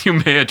him. "You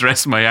may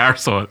address my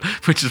arsehole,"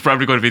 which is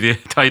probably going to be the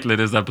title of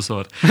this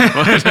episode.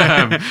 But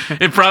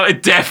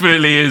it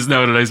definitely is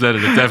now that I said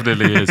it. It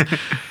definitely is.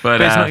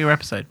 But it's not your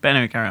episode. But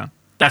anyway, carry on.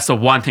 That's the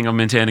one thing I'm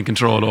maintaining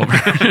control over.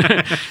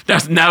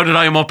 That's now that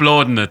I'm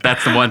uploading it.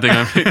 That's the one thing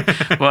I'm.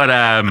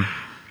 But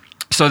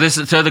so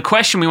the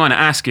question we want to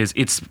ask is: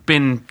 it's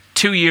been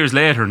 2 years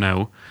later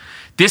now.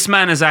 This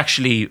man has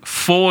actually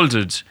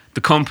folded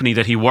the company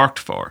that he worked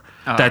for,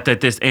 that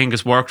this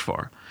Angus worked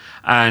for,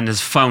 and has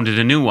founded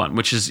a new one,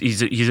 which is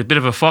he's a bit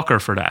of a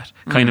fucker for that.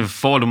 Kind of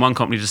folding one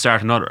company to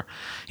start another.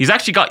 He's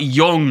actually got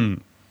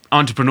Young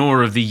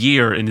Entrepreneur of the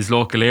Year in his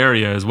local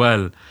area as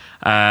well,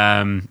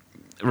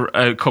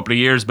 a couple of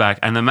years back,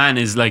 and the man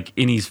is like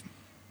in his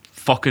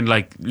fucking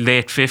like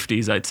late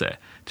 50s, I'd say.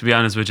 To be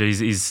honest with you,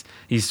 he's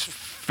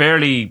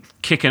fairly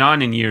kicking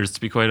on in years, to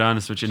be quite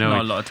honest with you. There's Now,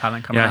 not a lot of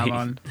talent coming out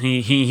on.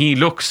 he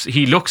looks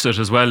it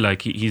as well.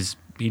 Like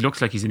he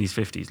looks like he's in his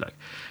 50s. Like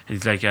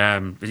he's like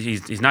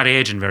he's not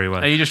aging very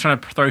well. Are you just trying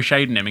to throw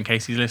shade in him in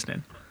case he's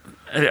listening?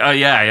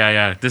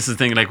 Yeah. This is the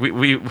thing. Like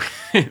we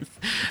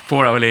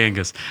poor old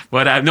Angus.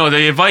 But no,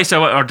 the advice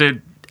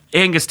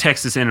Angus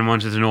texted us in and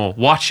wanted to know,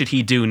 what should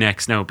he do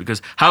next now?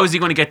 Because how is he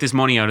going to get this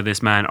money out of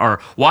this man,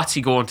 or what's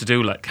he going to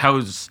do? Like how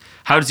does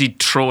he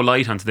throw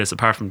light onto this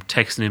apart from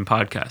texting in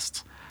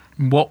podcasts?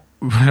 What?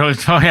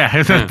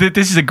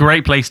 This is a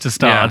great place to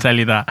start. Yeah. I'll tell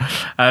you that.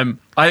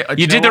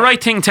 You did the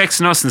right thing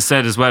texting us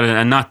instead as well,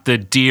 and not the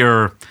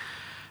dear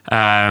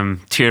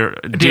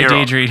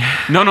Deirdre.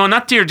 No,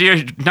 not dear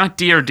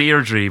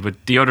Deirdre,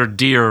 but the other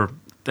dear,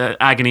 the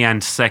agony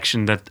aunt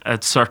section that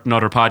a certain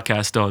other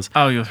podcast does.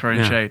 Oh, you're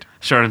throwing shade.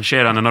 Throwing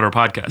shade on another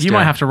podcast. You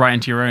might have to write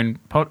into your own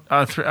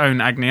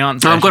own agony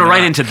aunt. No, I'm going to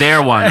write into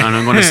their one, and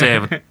I'm going to say,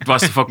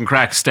 "What's the fucking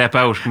crack? Step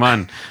out, come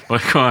on,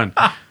 but come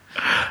on."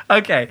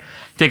 Okay.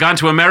 They gone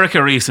to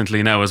America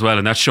recently now as well,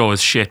 and that show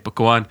is shit. But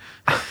go on.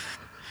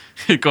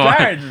 Go on.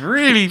 Darren's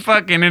really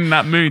fucking in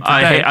that mood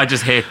today. I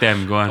just hate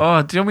them. Go on.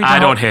 Oh, do you want me to I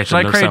don't hate Shall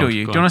them. I They're cradle sound.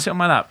 you? Go Do you on. want to sit on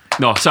my lap?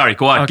 No, sorry.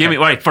 Go on. Okay. Give me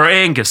right for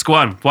Angus. Go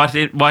on. What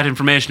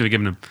information have you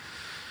given him?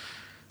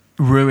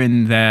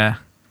 Ruin their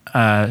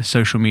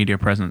social media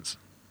presence.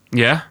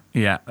 Yeah.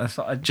 Yeah, that's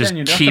Just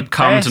genuinely, keep the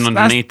commenting best,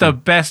 underneath That's the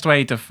them. best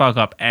way to fuck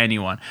up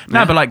anyone.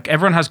 No, but like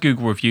everyone has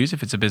Google reviews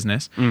if it's a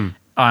business.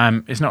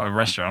 It's not a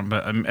restaurant,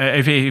 but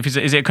if is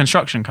it a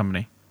construction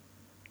company?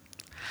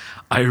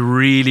 I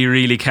really,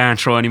 really can't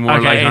throw any more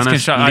light on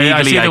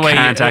it. Legally, I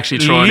can't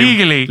actually throw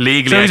legally.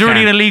 Legally, So he's I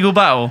already in can't. a legal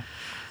battle.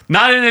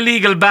 Not in a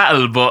legal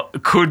battle,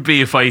 but could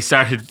be if I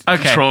started to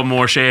throw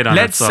more shade on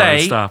Let's it. So I'll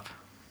say- stop.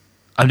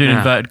 I'm doing Yeah.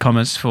 inverted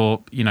commas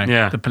for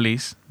the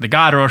police, the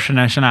Garde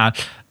Nationale.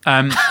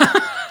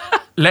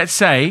 Let's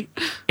say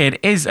it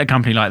is a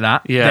company like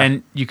that. Yeah.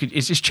 Then you could.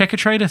 Is check a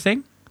trade a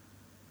thing?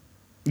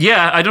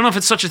 Yeah, I don't know if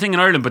it's such a thing in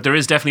Ireland, but there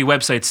is definitely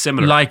websites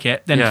similar. Like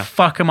it, then Yeah.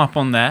 fuck them up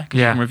on there because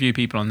you Yeah. can review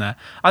people on there.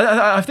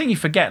 I think you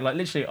forget, like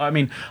literally, I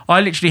mean,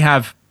 I literally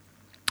have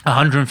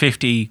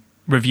 150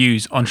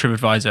 reviews on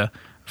TripAdvisor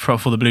for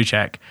the blue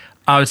check.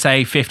 I would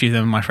say 50 of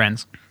them are my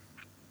friends.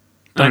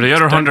 And the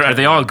other Don't- 100, are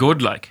they all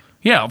good? Like,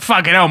 Yeah,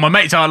 fucking hell, my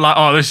mates aren't like,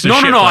 oh, this is a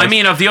no, shit I place.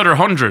 mean of the other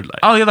 100. Like,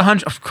 Oh, the other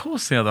 100. Of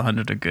course, the other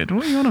 100 are good.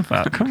 What are you on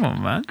about? Come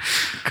on, man.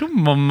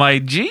 Come on, my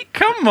G.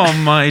 Come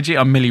on, my G.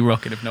 I'm Millie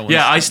Rocket if no one.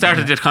 yeah, I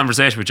started this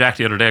conversation with Jack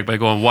the other day by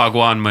going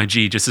 "Wagwan, my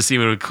G," just to see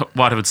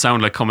what it would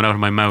sound like coming out of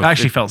my mouth. I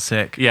actually felt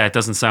sick. Yeah, it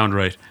doesn't sound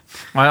right.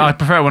 I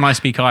prefer it when I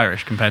speak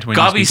Irish compared to when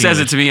you Gobby speak says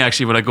English. it to me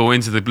actually when I go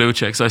into the blue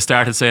check. So I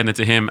started saying it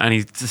to him, and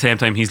at the same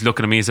time he's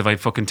looking at me as if I had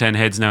fucking 10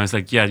 heads now. He's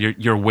like, "Yeah,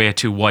 you're way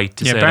too white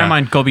to Yeah, say bear that." in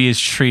mind, Gobby is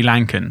Sri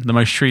Lankan, the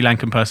most Sri Lankan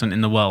person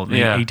in the world.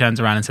 Yeah. He turns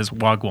around and says,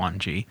 Wagwan,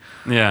 G.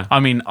 Yeah, I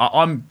mean,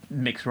 I'm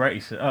mixed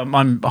race.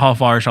 I'm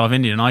half Irish, half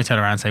Indian, and I turn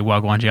around and say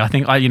Wagwan, G. I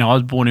think I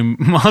was born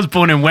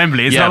in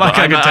Wembley. It's yeah, not like but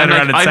I can turn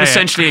around and I'm say it.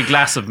 essentially a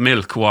glass of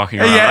milk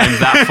walking around. Yeah. I'm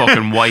that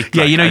fucking white.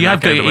 Yeah, like, you know, I'm you not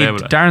have got getting away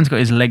with it. Darren's got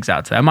his legs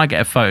out today. I might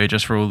get a photo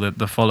just for all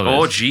the followers.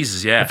 Oh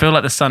Jesus, yeah. I feel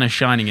like the sun is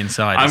shining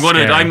inside. I'm It's gonna.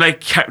 scary. I'm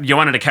like you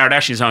wanted a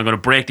Kardashian, so I'm gonna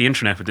break the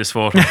internet with this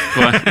photo.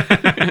 Go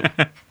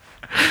on.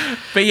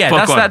 But yeah,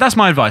 But go on. that's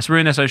my advice.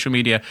 Ruin their social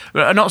media.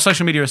 Not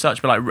social media as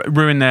such, but like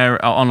ruin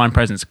their online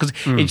presence. Because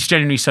it's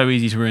genuinely so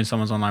easy to ruin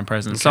someone's online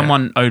presence.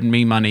 Someone owed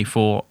me money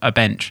for a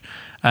bench.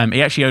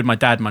 He actually owed my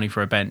dad money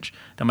for a bench.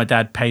 Then my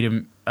dad paid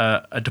him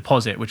a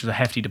deposit, which was a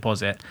hefty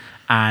deposit.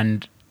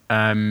 And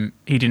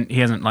he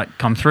hasn't like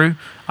come through.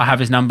 I have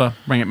his number.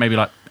 Ring it maybe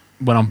like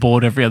when I'm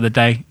bored every other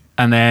day.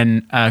 And then,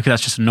 because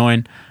that's just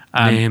annoying.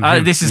 Name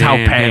him, This is how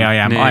name pay him, I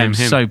am. name I am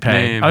him, so pay.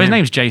 name Oh, his him.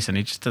 name's Jason.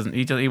 He just doesn't.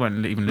 He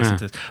won't even listen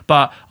to this.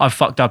 But I've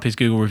fucked up his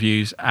Google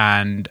reviews,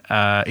 and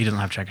he doesn't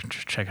have check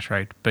a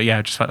trade. But yeah,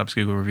 I just fucked up his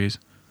Google reviews.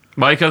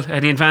 Michael,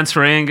 any advice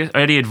for Angus?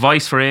 Any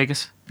advice for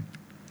Angus?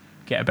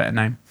 Get a better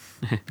name.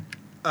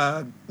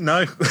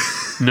 No.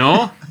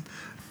 No.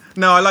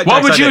 No, I like.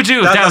 What Jack's would you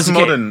idea. do if that was the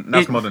modern?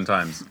 That's it- modern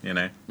times, you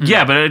know.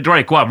 Yeah, but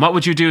right, go on. What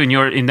would you do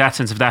in that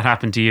sense if that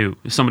happened to you?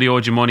 If somebody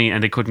owed you money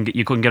and you couldn't get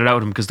it out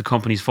of them because the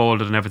company's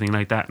folded and everything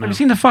like that. Now. Have you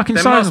seen the fucking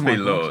There size must of be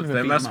my laws.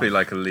 There must be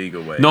like a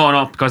legal way.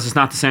 No, because it's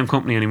not the same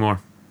company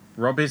anymore.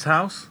 Rob his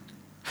house.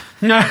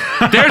 There's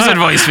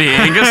advice for you,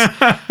 Angus.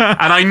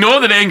 And I know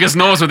that Angus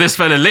knows where this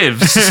fella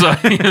lives, so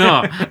you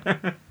know.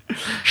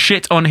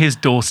 shit on his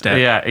doorstep.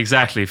 Yeah,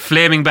 exactly.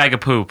 Flaming bag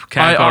of poop.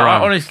 Can't go I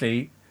wrong.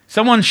 honestly,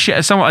 someone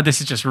shit. Someone.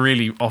 This is just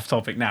really off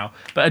topic now,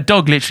 but a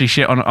dog literally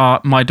shit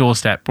on my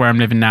doorstep where I'm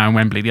living now in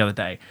Wembley the other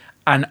day,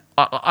 and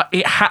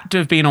it had to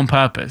have been on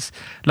purpose.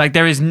 Like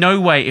there is no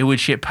way it would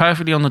shit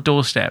perfectly on the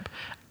doorstep,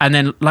 and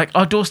then like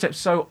our doorstep's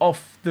so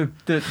off the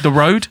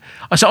road.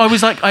 So I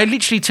was like, I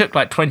literally took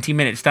like 20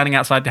 minutes standing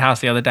outside the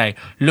house the other day,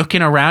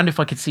 looking around if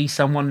I could see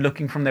someone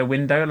looking from their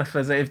window,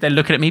 if they're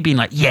looking at me, being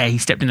like, yeah, he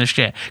stepped in the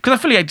shit, because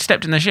I fully had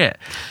stepped in the shit,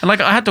 and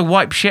like I had to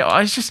wipe shit.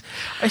 It's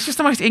just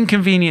the most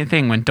inconvenient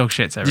thing when dog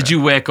shits everywhere. Did you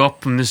wake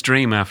up from this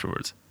dream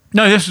afterwards?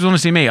 No, this was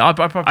honestly me. I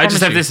I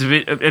just have this.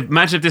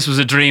 Imagine if this was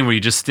a dream where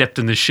you just stepped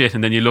in the shit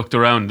and then you looked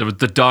around.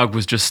 The dog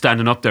was just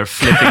standing up there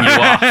flipping you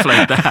off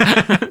like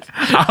that.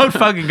 I would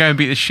fucking go and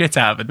beat the shit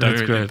out of a dog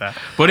That's who great. did that.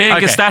 But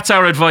Angus, Okay. that's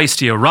our advice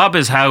to you. Rob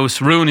his house,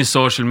 ruin his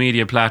social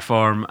media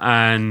platform,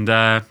 and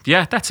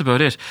yeah, that's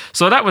about it.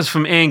 So that was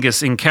from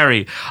Angus in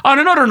Kerry. On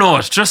another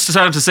note, just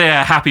to say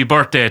a happy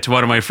birthday to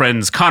one of my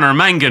friends, Connor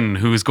Mangan,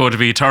 who's going to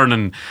be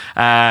turning...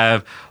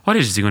 what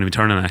age is he going to be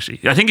turning, actually?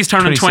 I think he's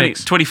turning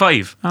 26.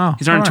 25. Oh,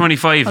 he's turning alright.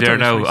 25 I there thought it was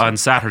now 26. on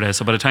Saturday.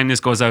 So by the time this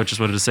goes out, just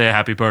wanted to say a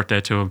happy birthday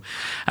to him.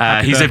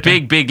 Happy He's birthday. a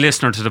big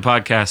listener to the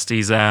podcast.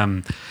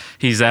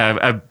 He's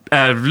a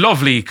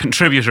lovely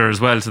contributor as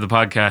well to the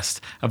podcast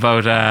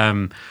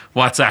about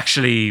what's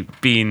actually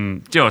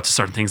been, to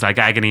certain things like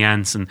agony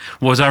ants, and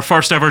was our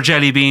first ever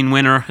jelly bean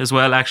winner as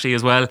well,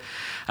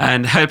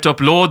 and helped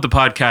upload the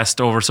podcast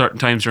over certain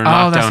times during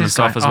Oh, that's lockdown and his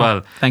stuff guy. as Oh,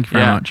 well. thank you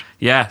very much.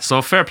 Yeah,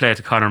 so fair play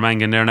to Conor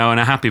Mangan there now, and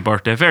a happy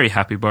birthday, very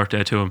happy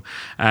birthday to him,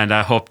 and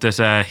I hope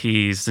that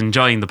he's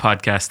enjoying the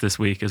podcast this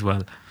week as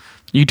well.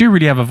 You do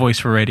really have a voice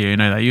for radio, you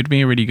know that. You'd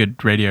be a really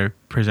good radio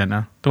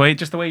presenter. The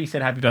way you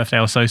said happy birthday,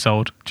 I was so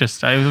sold. It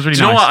was really nice.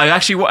 Do you know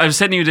what? I was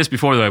telling you this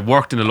before, though. I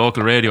worked in a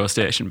local radio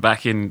station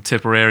back in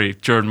Tipperary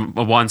during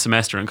one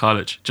semester in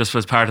college, just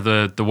as part of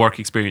the work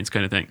experience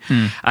kind of thing.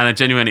 And I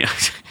genuinely,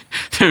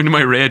 doing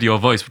my radio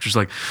voice, which was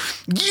like,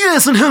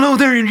 yes, and hello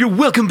there, and you're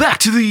welcome back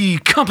to the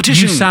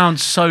competition. You sound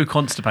so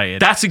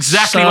constipated. That's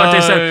exactly what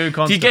they said.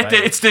 Do you get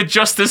it's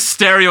just the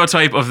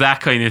stereotype of that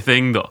kind of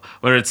thing, though,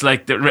 where it's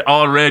like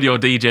all radio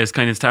DJs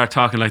kind of start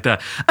talking like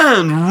that.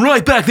 And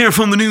right back there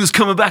from the news,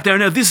 coming back there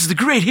now, this is the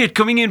great hit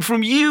coming in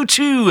from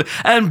U2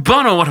 and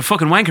Bono, what a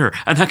fucking wanker,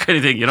 and that kind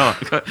of thing, you know.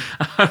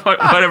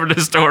 Whatever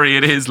the story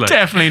it is. Like.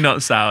 Definitely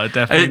not sour.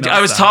 I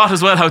was taught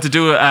as well how to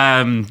do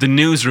the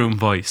newsroom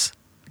voice.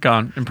 Go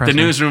on, impress The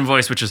me. newsroom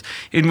voice,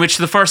 in which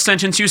the first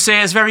sentence you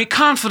say is very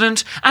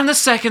confident, and the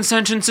second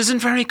sentence isn't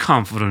very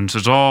confident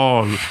at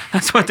all.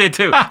 That's what they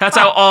do. That's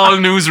how all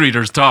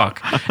newsreaders talk.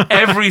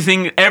 Every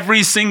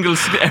single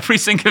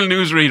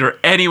newsreader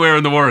anywhere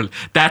in the world,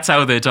 that's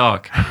how they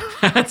talk.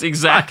 That's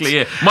exactly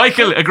it.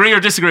 Michael, agree or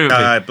disagree with me?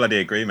 I bloody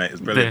agree, mate. It's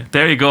brilliant.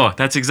 There you go.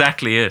 That's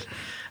exactly it.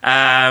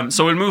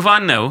 So we'll move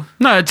on now.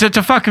 No,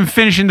 to fucking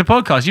finishing the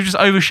podcast. You've just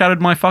overshadowed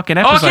my fucking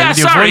episode with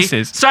your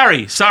voices.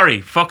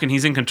 Sorry. Fucking,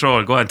 he's in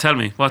control. Go on, tell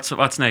me. What's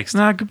next?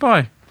 No,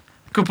 goodbye.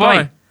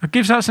 Goodbye.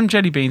 Give out some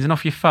jelly beans and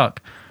off you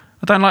fuck.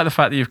 I don't like the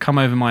fact that you've come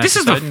over my This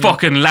episode. is the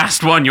fucking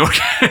last one you're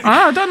getting.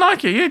 I don't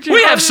like it.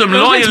 We have some it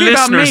was meant loyal to be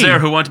about listeners me. there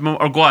who want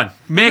more. Or go on,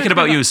 make it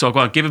about you. So go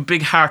on, give a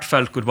big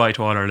heartfelt goodbye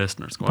to all our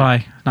listeners. Go on.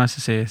 Bye. Nice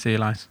to see you. See you,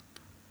 Lice.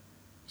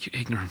 You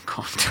ignorant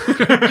cunt.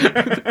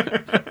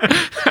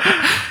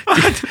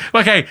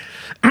 Okay.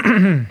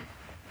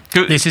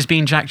 This has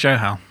been Jack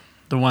Johal,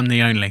 the one,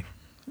 the only,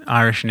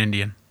 Irish and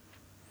Indian.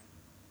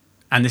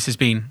 And this has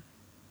been...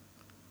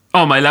 Oh,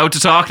 am I allowed to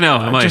talk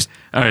now? Am I? Just-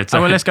 All right. Oh,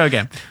 Sorry. well, let's go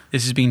again.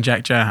 This has been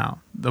Jack Johal.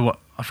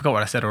 I forgot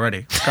what I said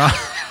already.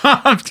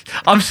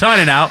 I'm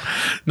signing out.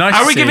 Nice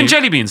Are to we see giving you.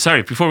 jelly beans?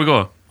 Sorry, before we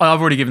go. I've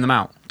already given them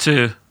out.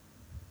 To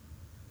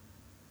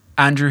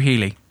Andrew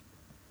Healy.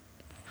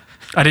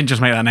 I didn't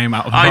just make that name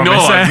out. I know,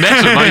 I've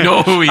met him. I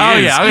know who he Oh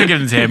is. yeah, I'm gonna give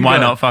them to him. Why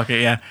not? Fuck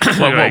it. Yeah.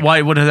 Right.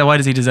 Why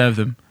does he deserve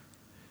them?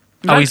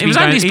 it was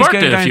Andy's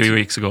birthday a few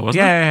weeks ago,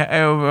 wasn't it?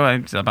 Yeah,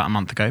 it's about a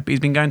month ago. But he's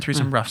been going through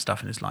some rough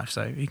stuff in his life,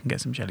 so he can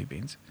get some jelly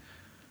beans.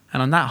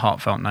 And on that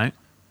heartfelt note,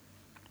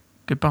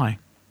 goodbye.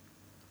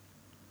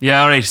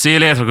 Yeah, all right. See you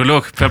later. Good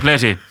luck. Fair play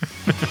to you.